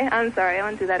 okay? I'm sorry, I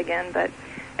won't do that again, but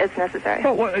it's necessary.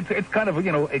 Well, it's kind of,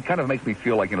 it kind of makes me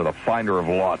feel like, the finder of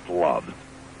lost loves.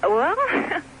 Well,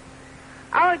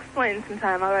 I'll explain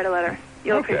sometime. I'll write a letter.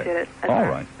 You'll appreciate it. All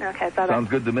right. Okay, bye-bye. Sounds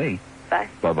good to me. Bye.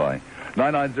 Bye-bye.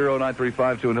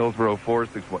 990-9352 in Hillsborough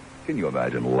 461. Can you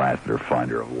imagine Lassiter,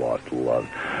 finder of lost love?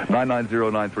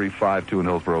 990-9352 in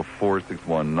Hillsborough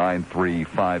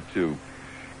 461-9352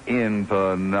 in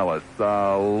Pinellas.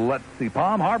 Let's see.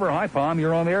 Palm Harbor. Hi, Palm.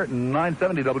 You're on the air at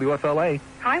 970 WFLA.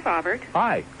 Hi, Robert.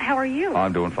 Hi. How are you?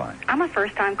 I'm doing fine. I'm a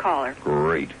first-time caller.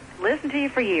 Great. Listened to you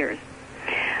for years.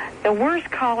 The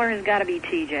worst caller has got to be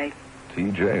TJ.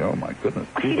 TJ? Oh, my goodness.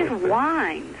 She just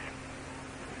whines.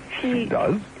 She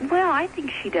does? Well, I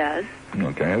think she does.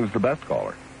 Okay. Who's the best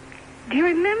caller? Do you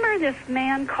remember this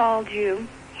man called you?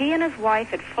 He and his wife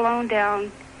had flown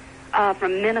down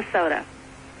from Minnesota.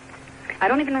 I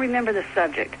don't even remember the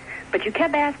subject, but you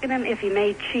kept asking him if he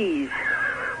made cheese.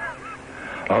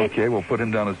 Okay, we'll put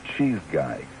him down as cheese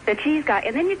guy. The cheese guy.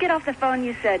 And then you get off the phone and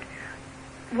you said,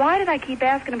 why did I keep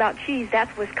asking about cheese?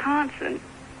 That's Wisconsin.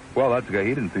 Well, that's okay.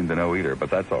 He didn't seem to know either, but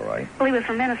that's all right. Well, he was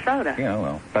from Minnesota. Yeah,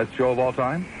 well, best show of all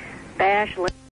time? Bash.